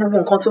kó sọ gbogbo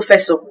nǹkan tó fẹ́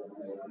sọ.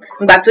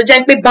 Ìgbà tó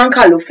jẹ́ pé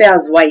banker ló fẹ́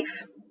as wife.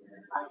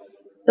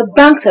 The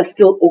banks are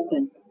still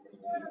open.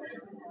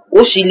 Ó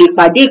sì lè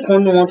pàdé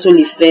ìkànnì wọn tó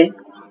lè fẹ́.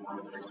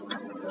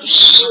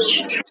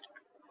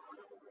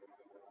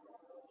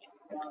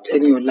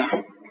 Teniola,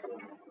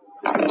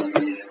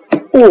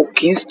 o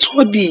kì í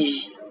study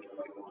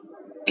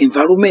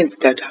environment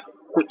dáadáa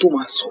kó tó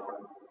máa sọ.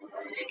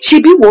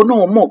 Ṣebí ìwọ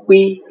náà mọ̀ pé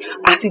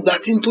àtìgbà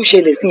tí n tó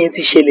ṣẹlẹ̀ sí yẹn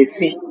ti ṣẹlẹ̀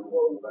sí.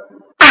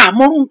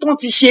 Àmọ́ ohun tán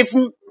ti ṣe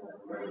fún.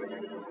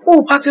 Ó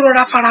bá ti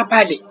rọra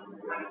farabalẹ̀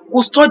kó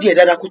study ẹ̀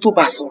dáadáa kó tó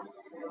bá sọ.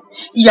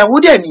 Ìyàwó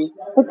dẹ̀ ní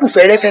ó kù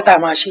fẹ́rẹ́fẹ́ tá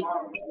a máa ṣe.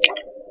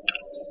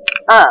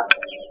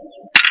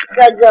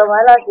 Jọjọ ọmọ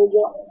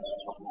aláṣẹjọ.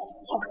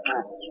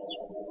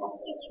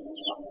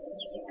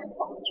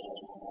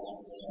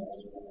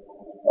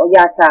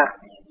 Ọ̀yà ta.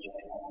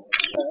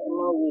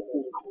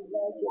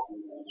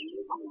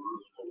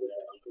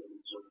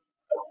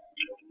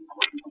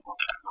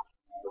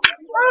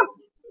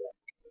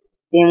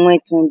 Ìwọ̀n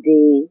Túndé.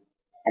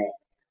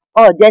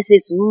 Ọ̀jẹ̀ ṣe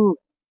sùúrù.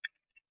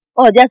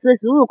 Ọ̀jẹ̀ ṣe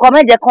sùúrù kọ́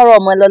mẹ́jẹ kọ́rọ̀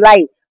ọmọ lọ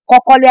láì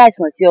kọ́kọ́ lé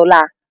àìsàn sí ọlá.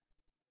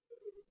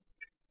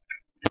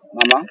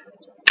 Màmá,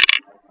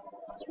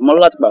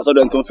 Omolola ti padà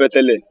sọ́dọ̀ ẹni tó ń fẹ́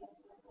tẹ́lẹ̀.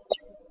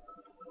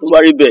 Tó bá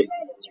rí bẹ́ẹ̀,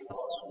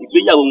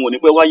 ìgbéyàwó wọn ò ní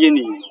pẹ́ wáyé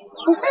nìyẹn.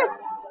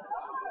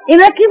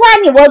 Ìrẹ́ kí wá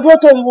ní ìwọ dúró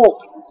tó ń wò?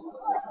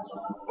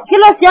 Kí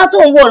ló ṣe ọ́ tó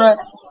ń wò rán?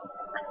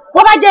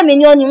 Wọ́n bá jẹ́ mi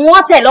ni ọ ni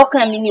wọ́n tẹ̀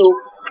lọ́kàn mi ni o.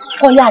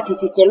 Kọ́ yá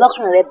tètè tẹ̀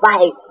lọ́kàn rẹ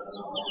báyìí.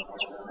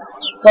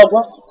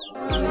 Sọgbọ́n.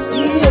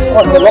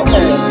 Ọ̀tẹ̀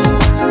lọ́kàn rẹ.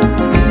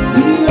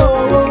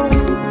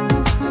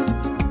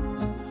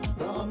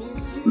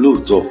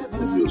 Lóòótọ́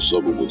èmi ò sọ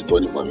gbogbo òtítọ́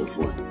nípa mi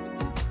fún ẹ.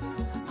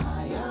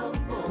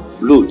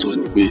 Lóòótọ́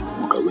ni pé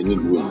mo kàwé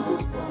nílùú òyìnbó.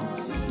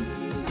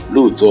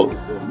 Lóòótọ́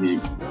ni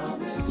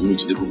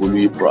Olùjídé gbogbo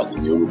lóye Pratt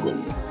ní orúkọ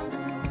mi.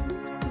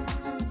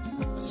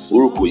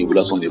 orúkọ òyìnbó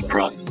lásán ni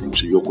proud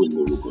ṣe yọkọ ní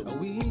orúkọ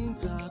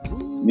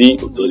ní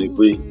òótọ́ ni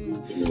pé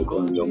èmi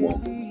nìkan ní ọmọ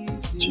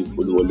chief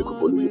olúwọlé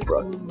kọfọlúyè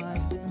proud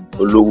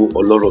olówó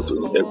ọlọ́rọ̀ tó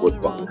ní airport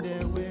bank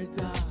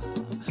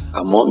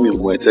àmọ́ mi ò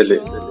mọ ẹ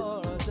tẹ́lẹ̀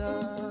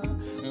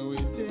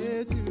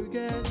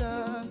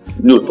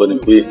ní òótọ́ ni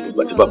pé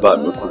ìgbà tí bàbá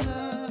mi kú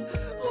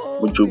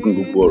mo jogún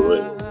gbogbo ọ̀rọ̀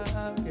ẹ̀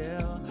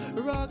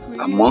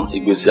àmọ́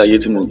ìgbésí ayé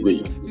tí mo gbé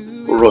yìí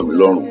ó rọ̀ mí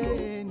lọ́rùn.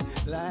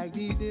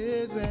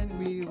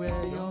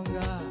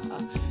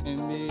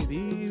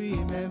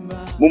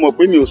 mo mọ̀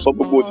pé mi ò sọ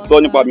gbogbo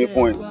òtítọ́ nípa mi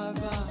fún ẹ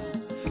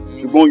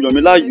ṣùgbọ́n ó yàn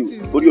mí láàyò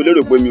torí o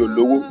lérò pé mi ò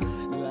lówó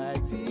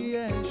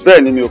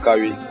bẹ́ẹ̀ ni mi ò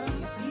kàwé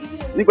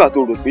nígbà tó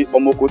rò pé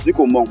ọmọ oko tí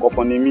kò mọ nǹkan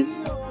kan ni mí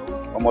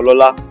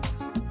Ọmọlọ́lá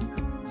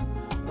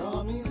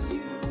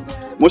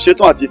mo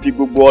ṣetán àti fi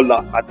gbogbo ọlà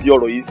àti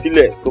ọrọ̀ yìí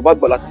sílẹ̀ tó bá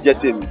gbà láti jẹ́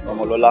tèmi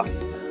Ọmọlọ́lá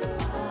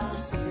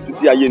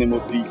títí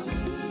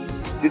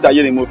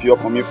ayé ni mo fi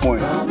ọkàn mi fún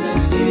ẹ.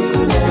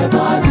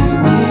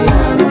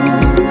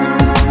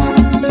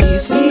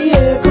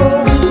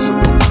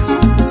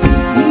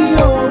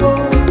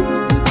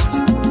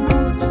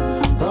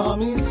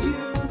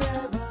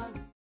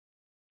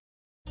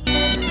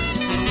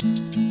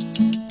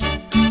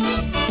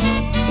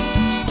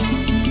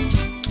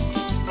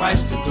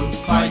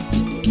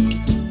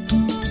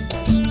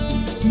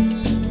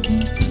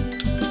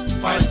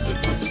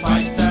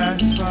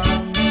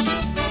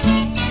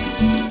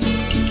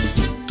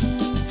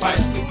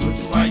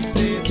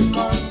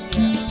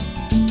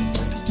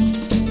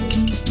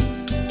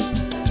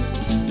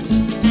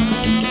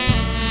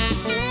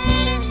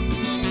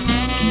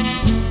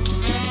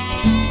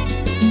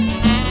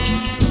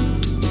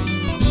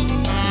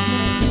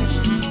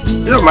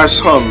 Yeah, my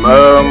son,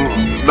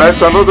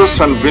 there's another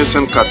St.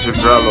 Vincent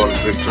Cathedral on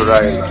Victoria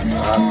Island,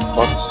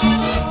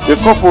 but the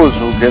couples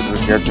who get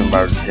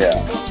married here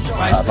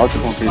are not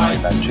even based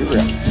in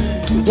Nigeria.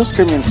 They just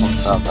came in from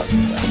South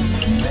Africa.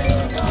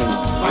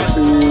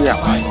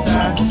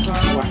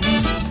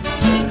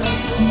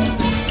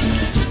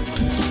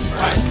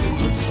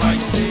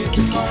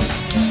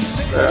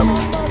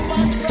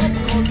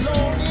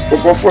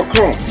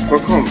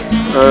 Welcome.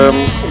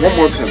 One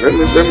more thing.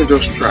 Let me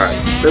just try.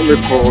 Let me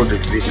call the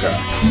vicar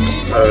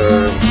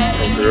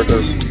of the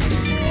other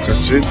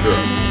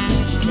cathedral.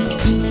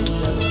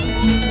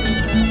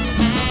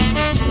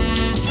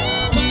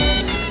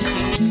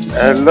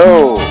 Hello.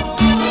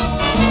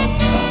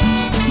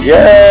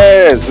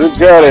 Yes, we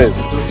got it.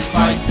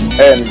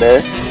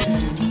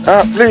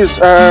 And please,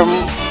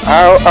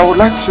 I would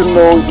like to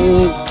know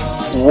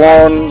if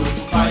one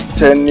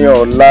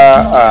Teniola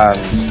and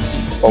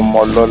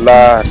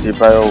Omolola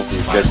Dibayo will be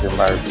getting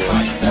married here.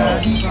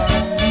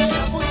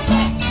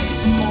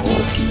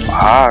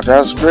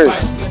 That's great.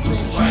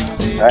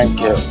 Thank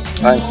you.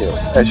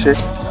 Eshe.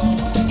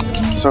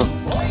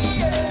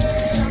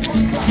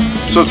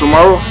 So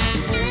tomorrow,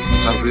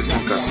 St.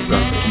 Vincent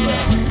Cathedral.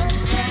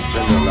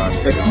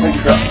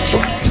 Thank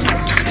you.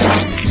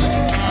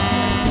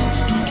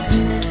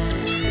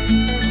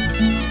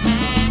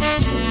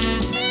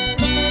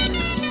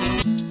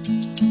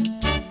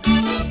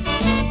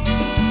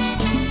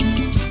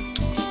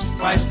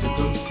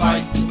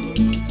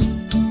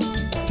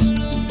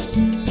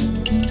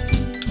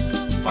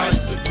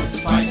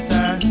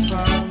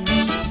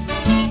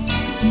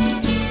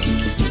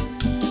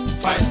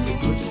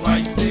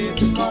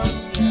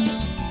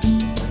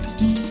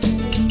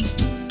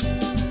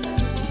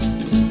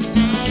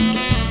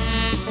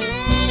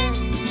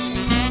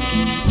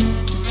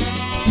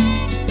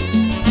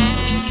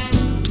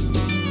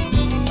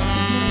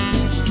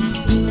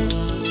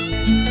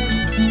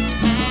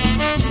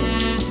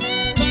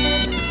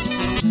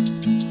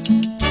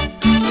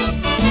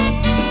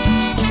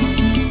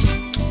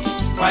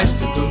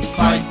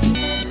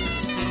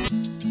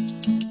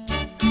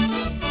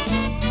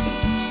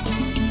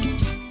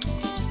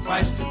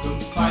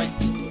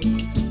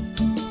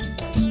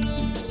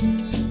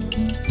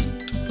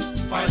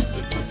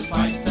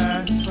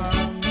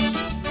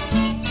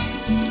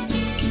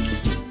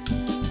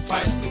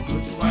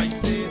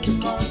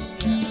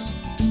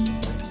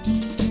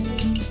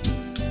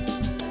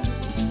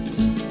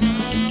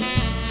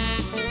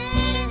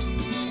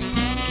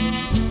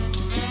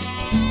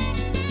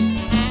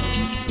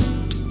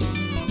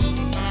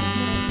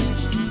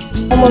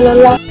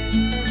 Omolola,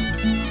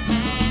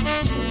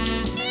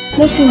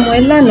 mo ti mọ̀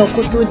ẹ́ lánàá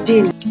kó tó dé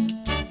ni.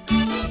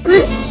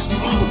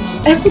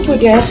 Ẹkún tó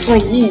dẹ̀ ń sun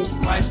yìí,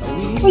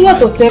 ó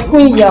yàtọ̀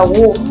sẹ́kún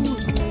ìyàwó.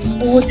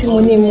 Owó tí mo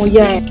ní mo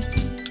yá ẹ.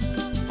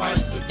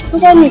 Tó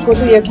bá ní nǹkan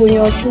tó yẹ kó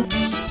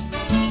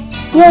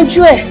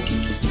yanjú ẹ̀.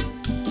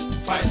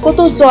 Kó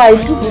tó sọ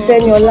àìdúgbò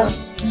Teniola.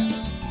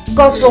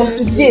 Because from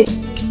today,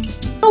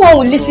 no one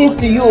will listen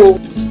to you.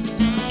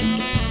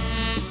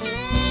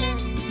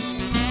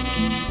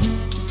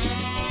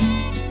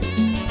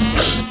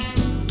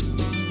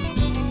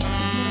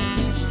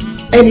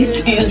 I need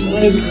to use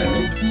my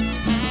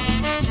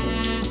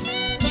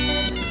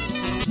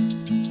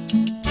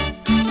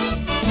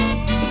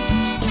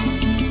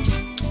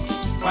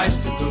Fight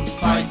the good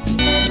fight.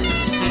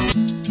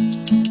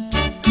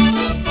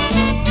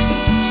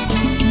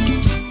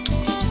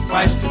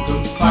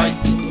 good fight.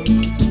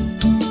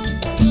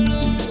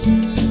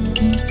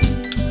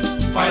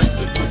 Fight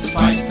the good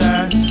fight.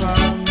 Stand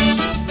firm.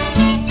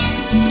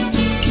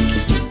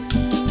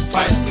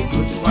 Fight the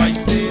good fight.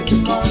 Stay the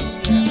course.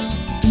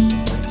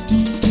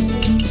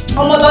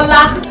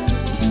 Omolola,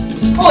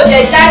 ó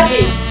jẹ́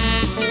jáde.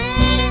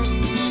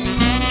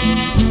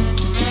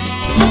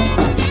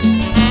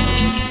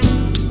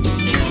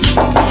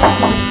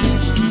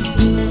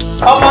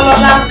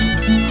 Omolola.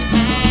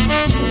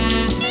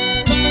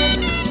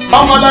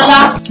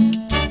 Omolola.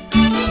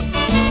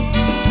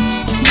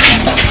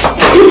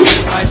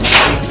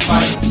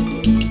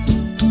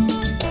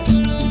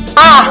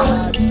 Ah!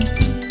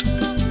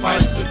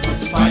 Fight the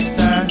good fight.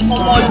 Stand firm.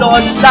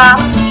 Omolola.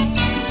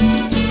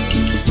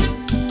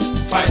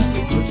 Fight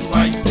the good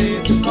fight. Stay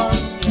the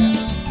course.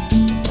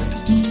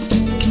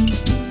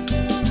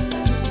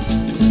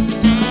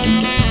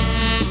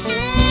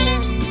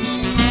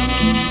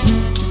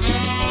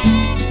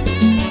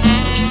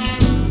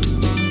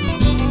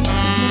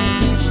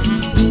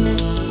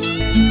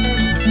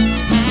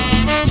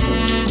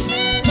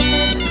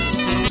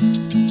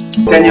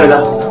 Teniola,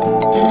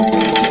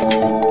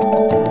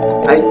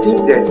 I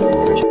think there's a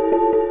situation.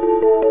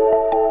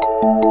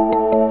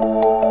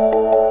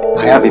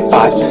 I have a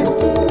bad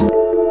news.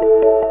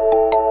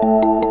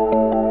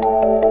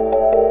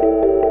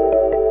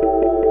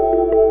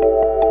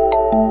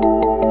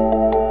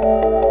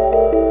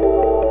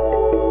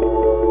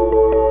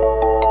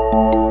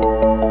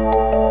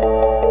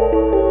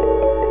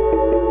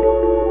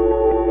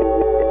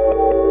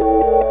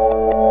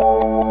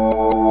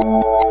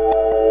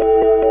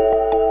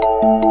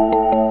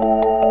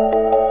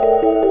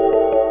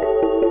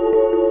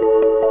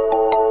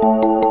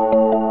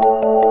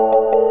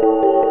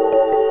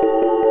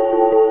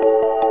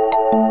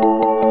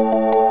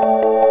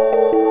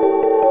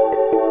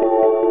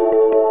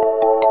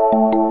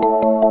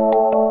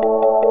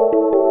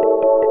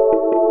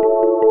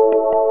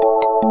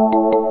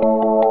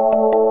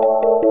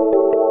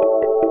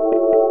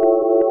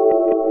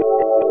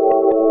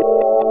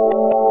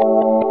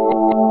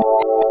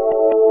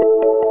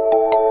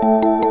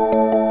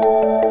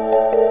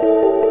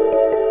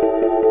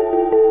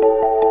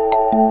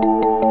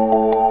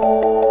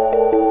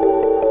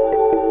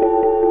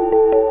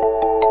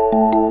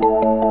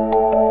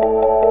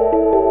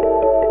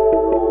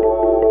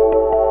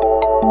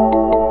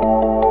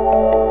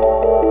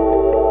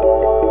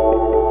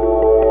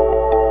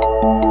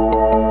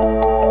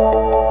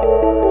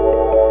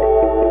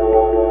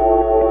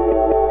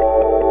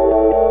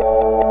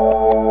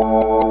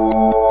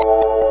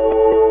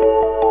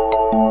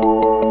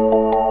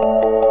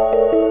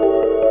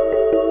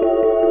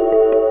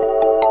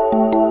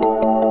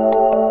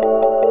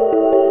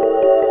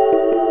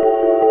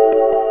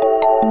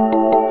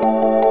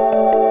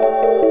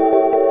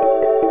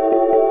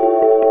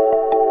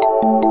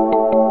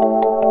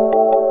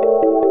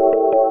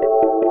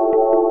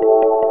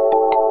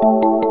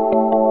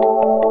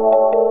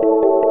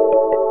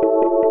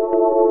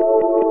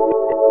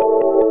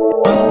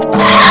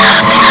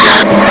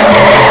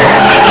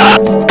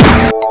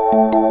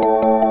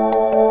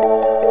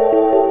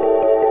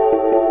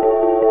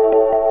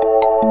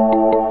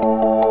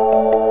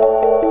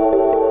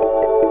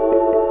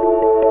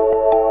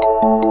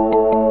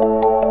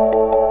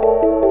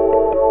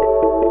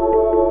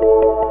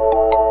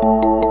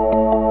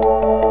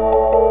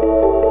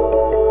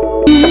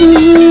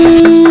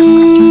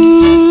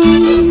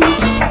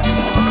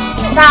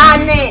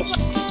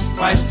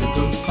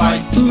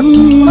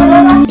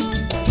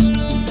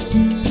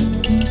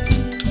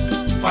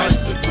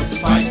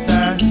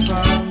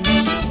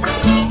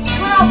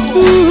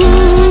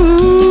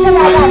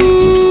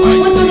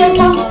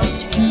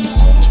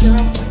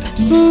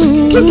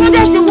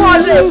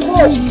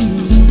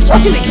 ó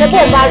sì lè jẹ́ bó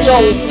bá rí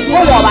ọ̀hún ó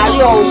wọ̀ bá rí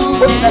ọ̀hún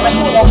ó sì fẹ́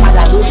kó wọ́n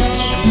padà lórí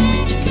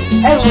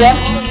ẹrù rẹ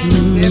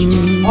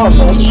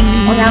ọ̀tọ̀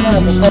ọ̀nà àmọ́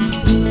ọ̀tọ̀.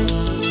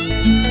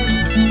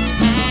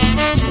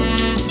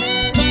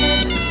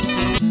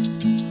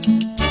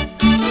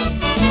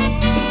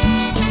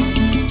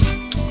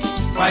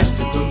 Fight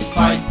the good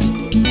fight.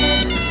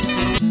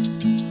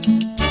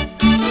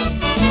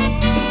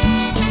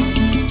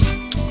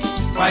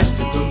 Fight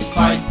the good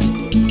fight.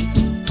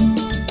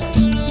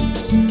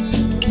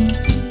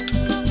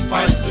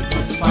 Fight the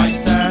good fight.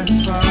 Stand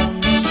firm.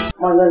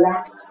 Omolola,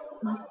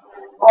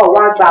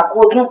 ọ̀wọ́ àgbà kó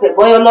ojú pẹ̀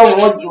bọ́yọ́ lọ́rùn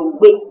wọn di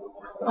ògbé.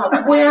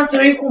 Bóyá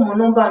torí kò mọ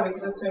nọ́mbà mi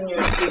tuntun ni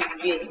ò ṣe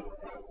gbé.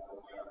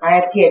 Ara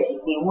tí ẹ̀ sì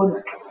pé wò nà.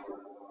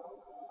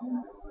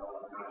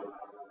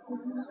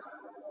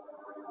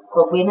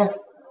 Kọ̀gbé náà.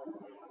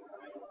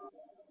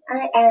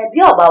 Bí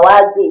ọ̀bà wa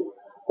gbé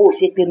kó o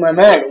ṣe pé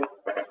màmá rẹ̀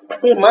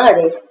pé màá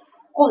rẹ̀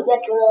kó jẹ́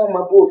kí wọ́n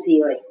mọ bó o ṣe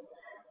rẹ̀.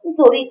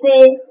 Nítorí pé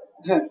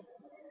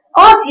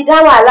ọ ti dá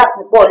wàhálà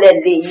púpọ̀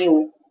lẹ́ǹlẹ́ yín o.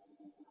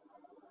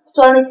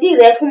 Sọ̀rìn sí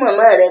rẹ fún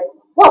màmá rẹ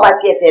bó bá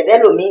tiẹ̀ fẹ́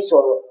bẹ́ẹ̀ lòmí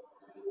sọ̀rọ̀.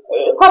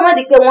 Kọ́ má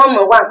di pé wọ́n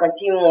mọ̀ wá nǹkan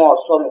tí wọn ò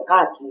sọnù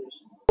káàkiri.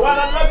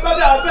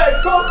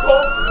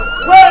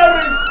 Where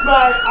is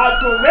my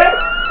Adonai?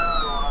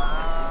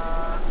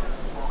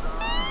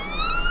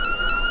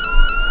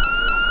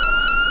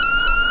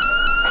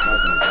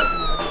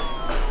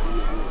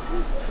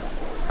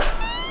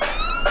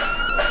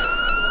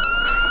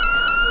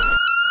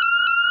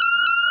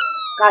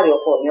 káàrí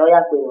ọkọ mi ọyá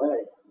pé wọn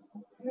rẹ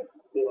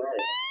pé wọn rẹ.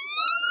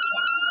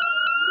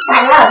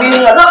 aláàbí ni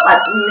ọlọ́pàá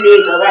ti ń lé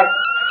lọ báyìí.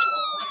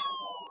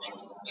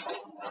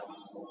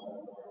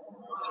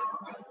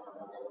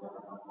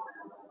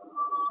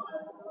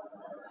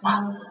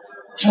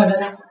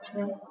 Mọ̀lọ́lá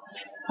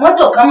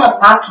mọ́tò kan mọ̀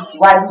páàkì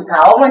síwájú ká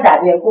ọmọ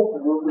dàbí ẹ kó kù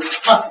lóògbé.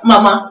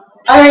 Màmá.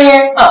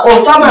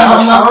 Òótọ́ màmá.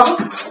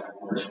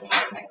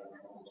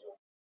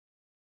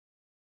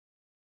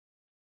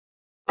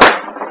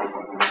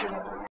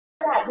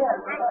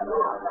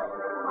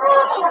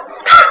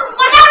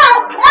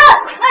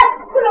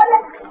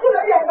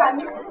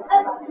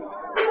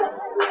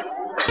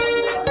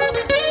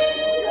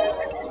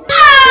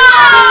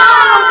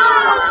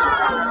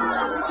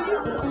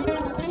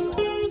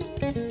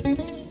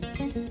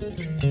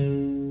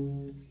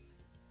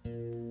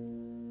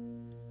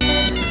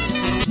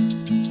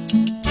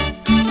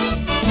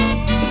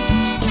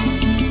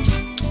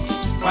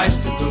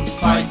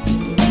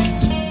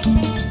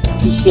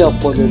 Iṣẹ́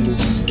ọpọlọ ló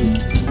ṣe.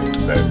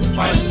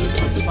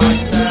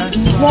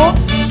 Wọ́n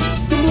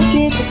kí ló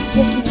dé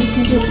tó jẹ́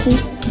kí ló kú?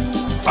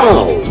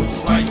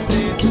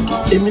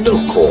 Èmi náà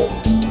kọ́.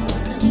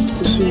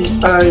 You see,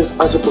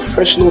 as a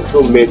professional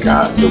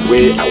filmmaker, the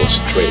way I was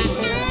trained.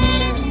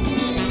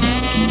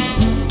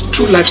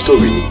 True life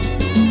story.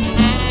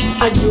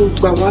 Ayé ò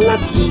gbà wá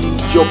láti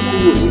yọ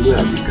kúrò nínú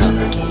àbíká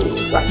rẹ̀ kúrò.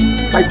 But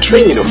by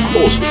training, of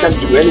course, we can't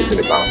do anything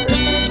about it.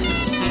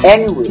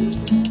 Anyway,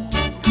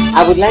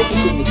 I would like you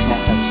to meet my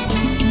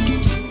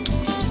husband.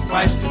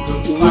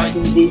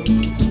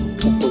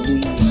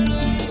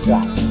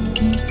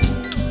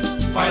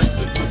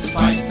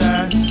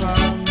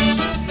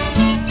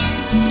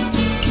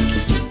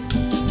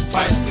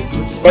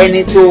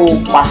 Ẹni tó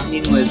pa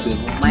nínú Egberun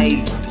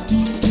Maili.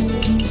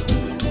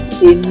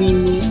 Èmi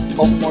ni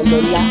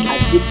Omolola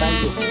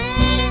Adébáyọ̀.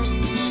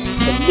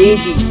 The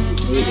lady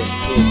who made a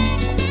film.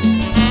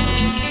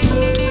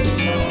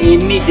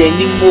 Èmi dẹ̀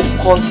ni mo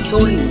kọ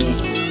sórí yẹn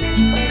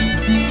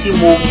tí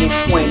mo mú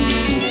fún ẹni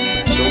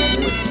tó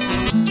lọ́wọ́ ẹ̀.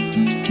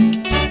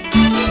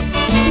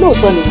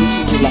 Lóòótọ́ ni mo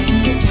ti rí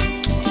làkúnjẹ.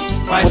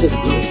 Wọ́n lè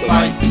fi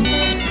ọ̀sẹ̀.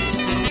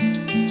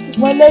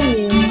 Ṣùgbọ́n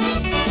lẹ́yìn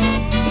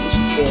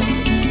oṣù kẹrin,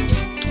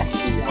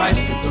 àṣeyà.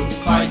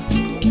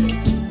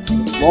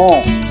 Ṣùgbọ́n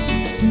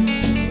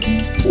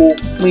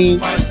òpin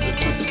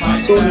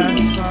sórí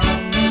mi.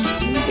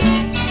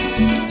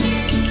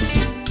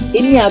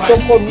 Èmi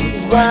àtọkọ mi ti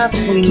wá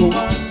pinnu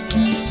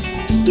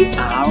pé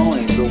àárọ̀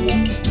ẹ̀ lọ́wọ́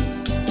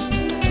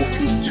mo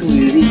fi tú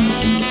eré yìí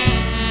ṣe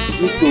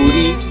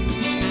nítorí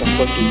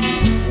ọkọ tó lè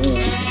wú o.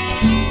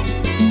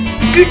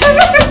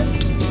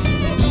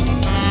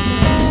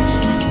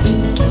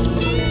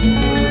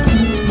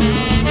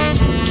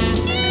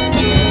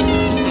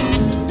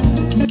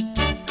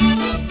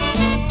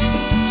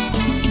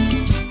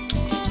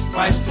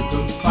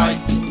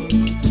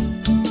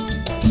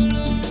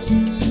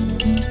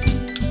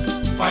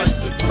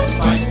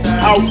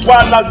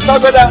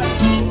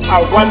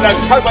 Awala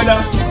sagbada,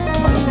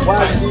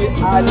 wadi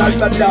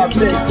alasada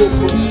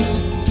mekoko.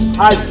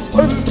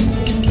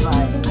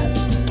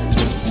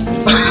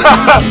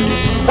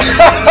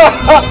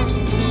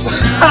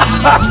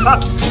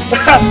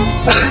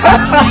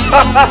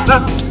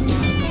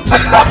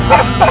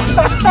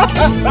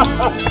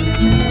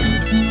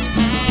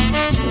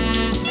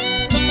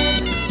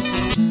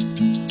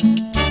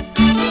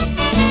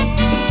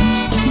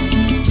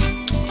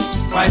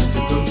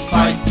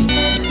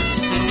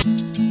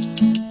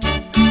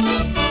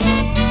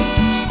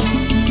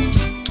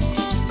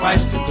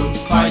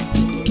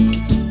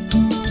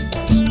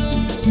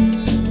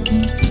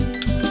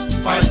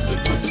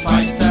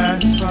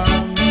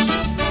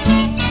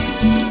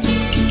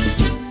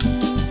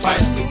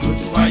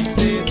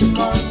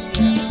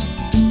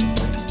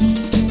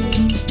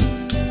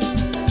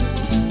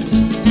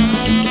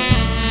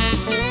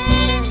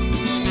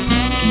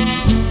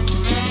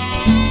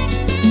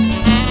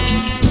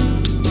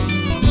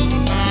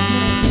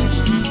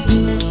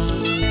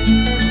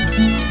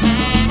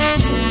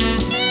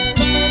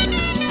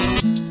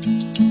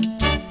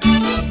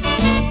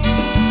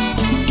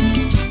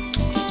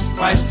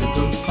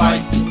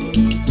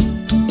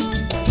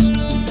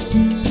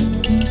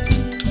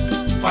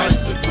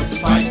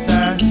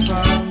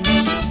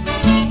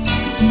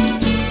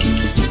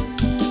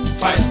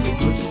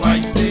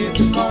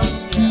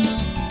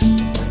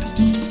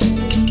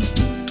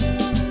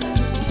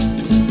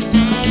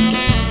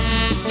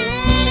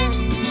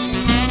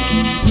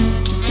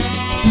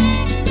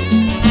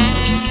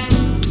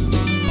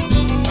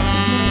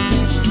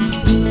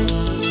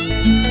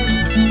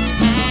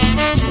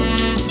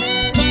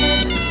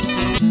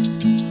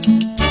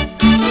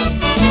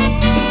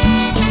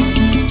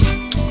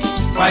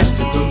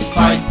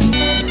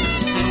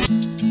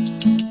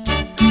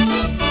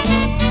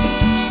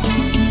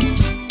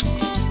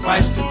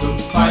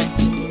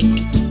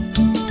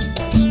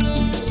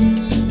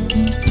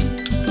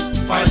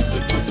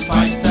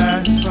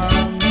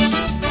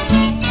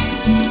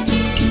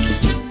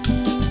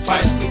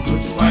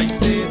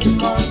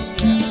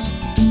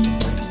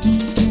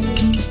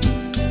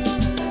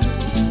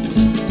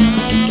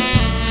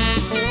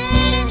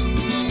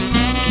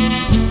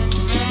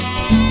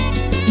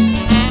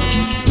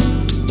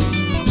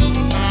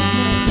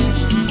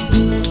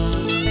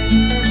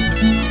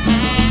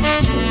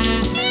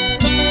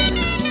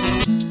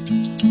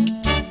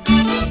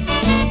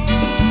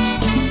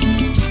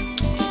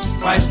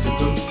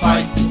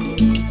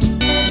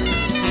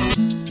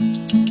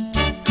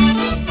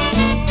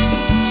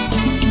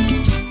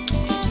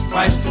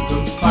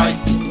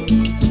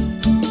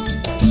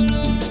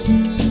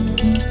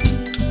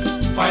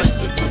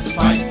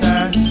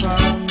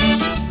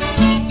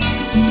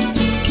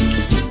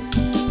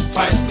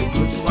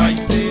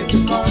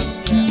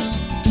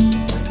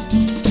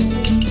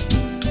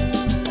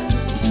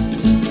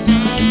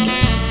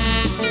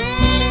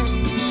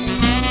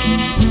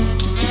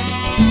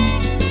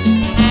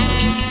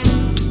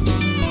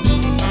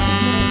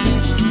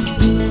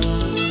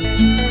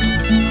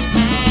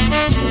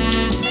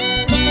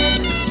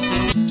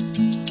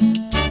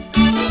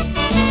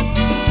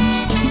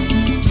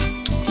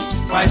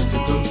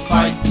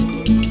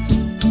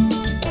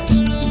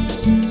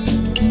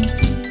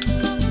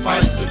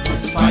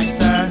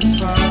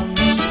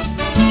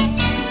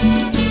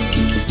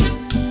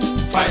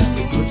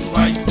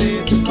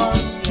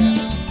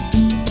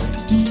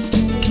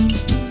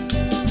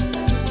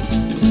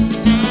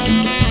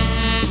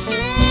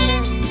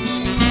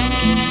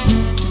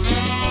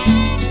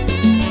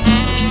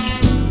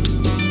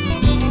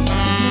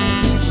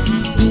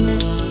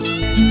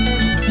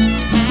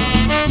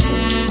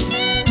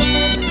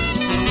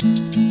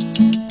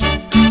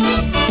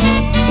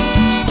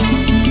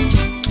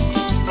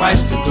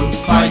 to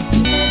fight.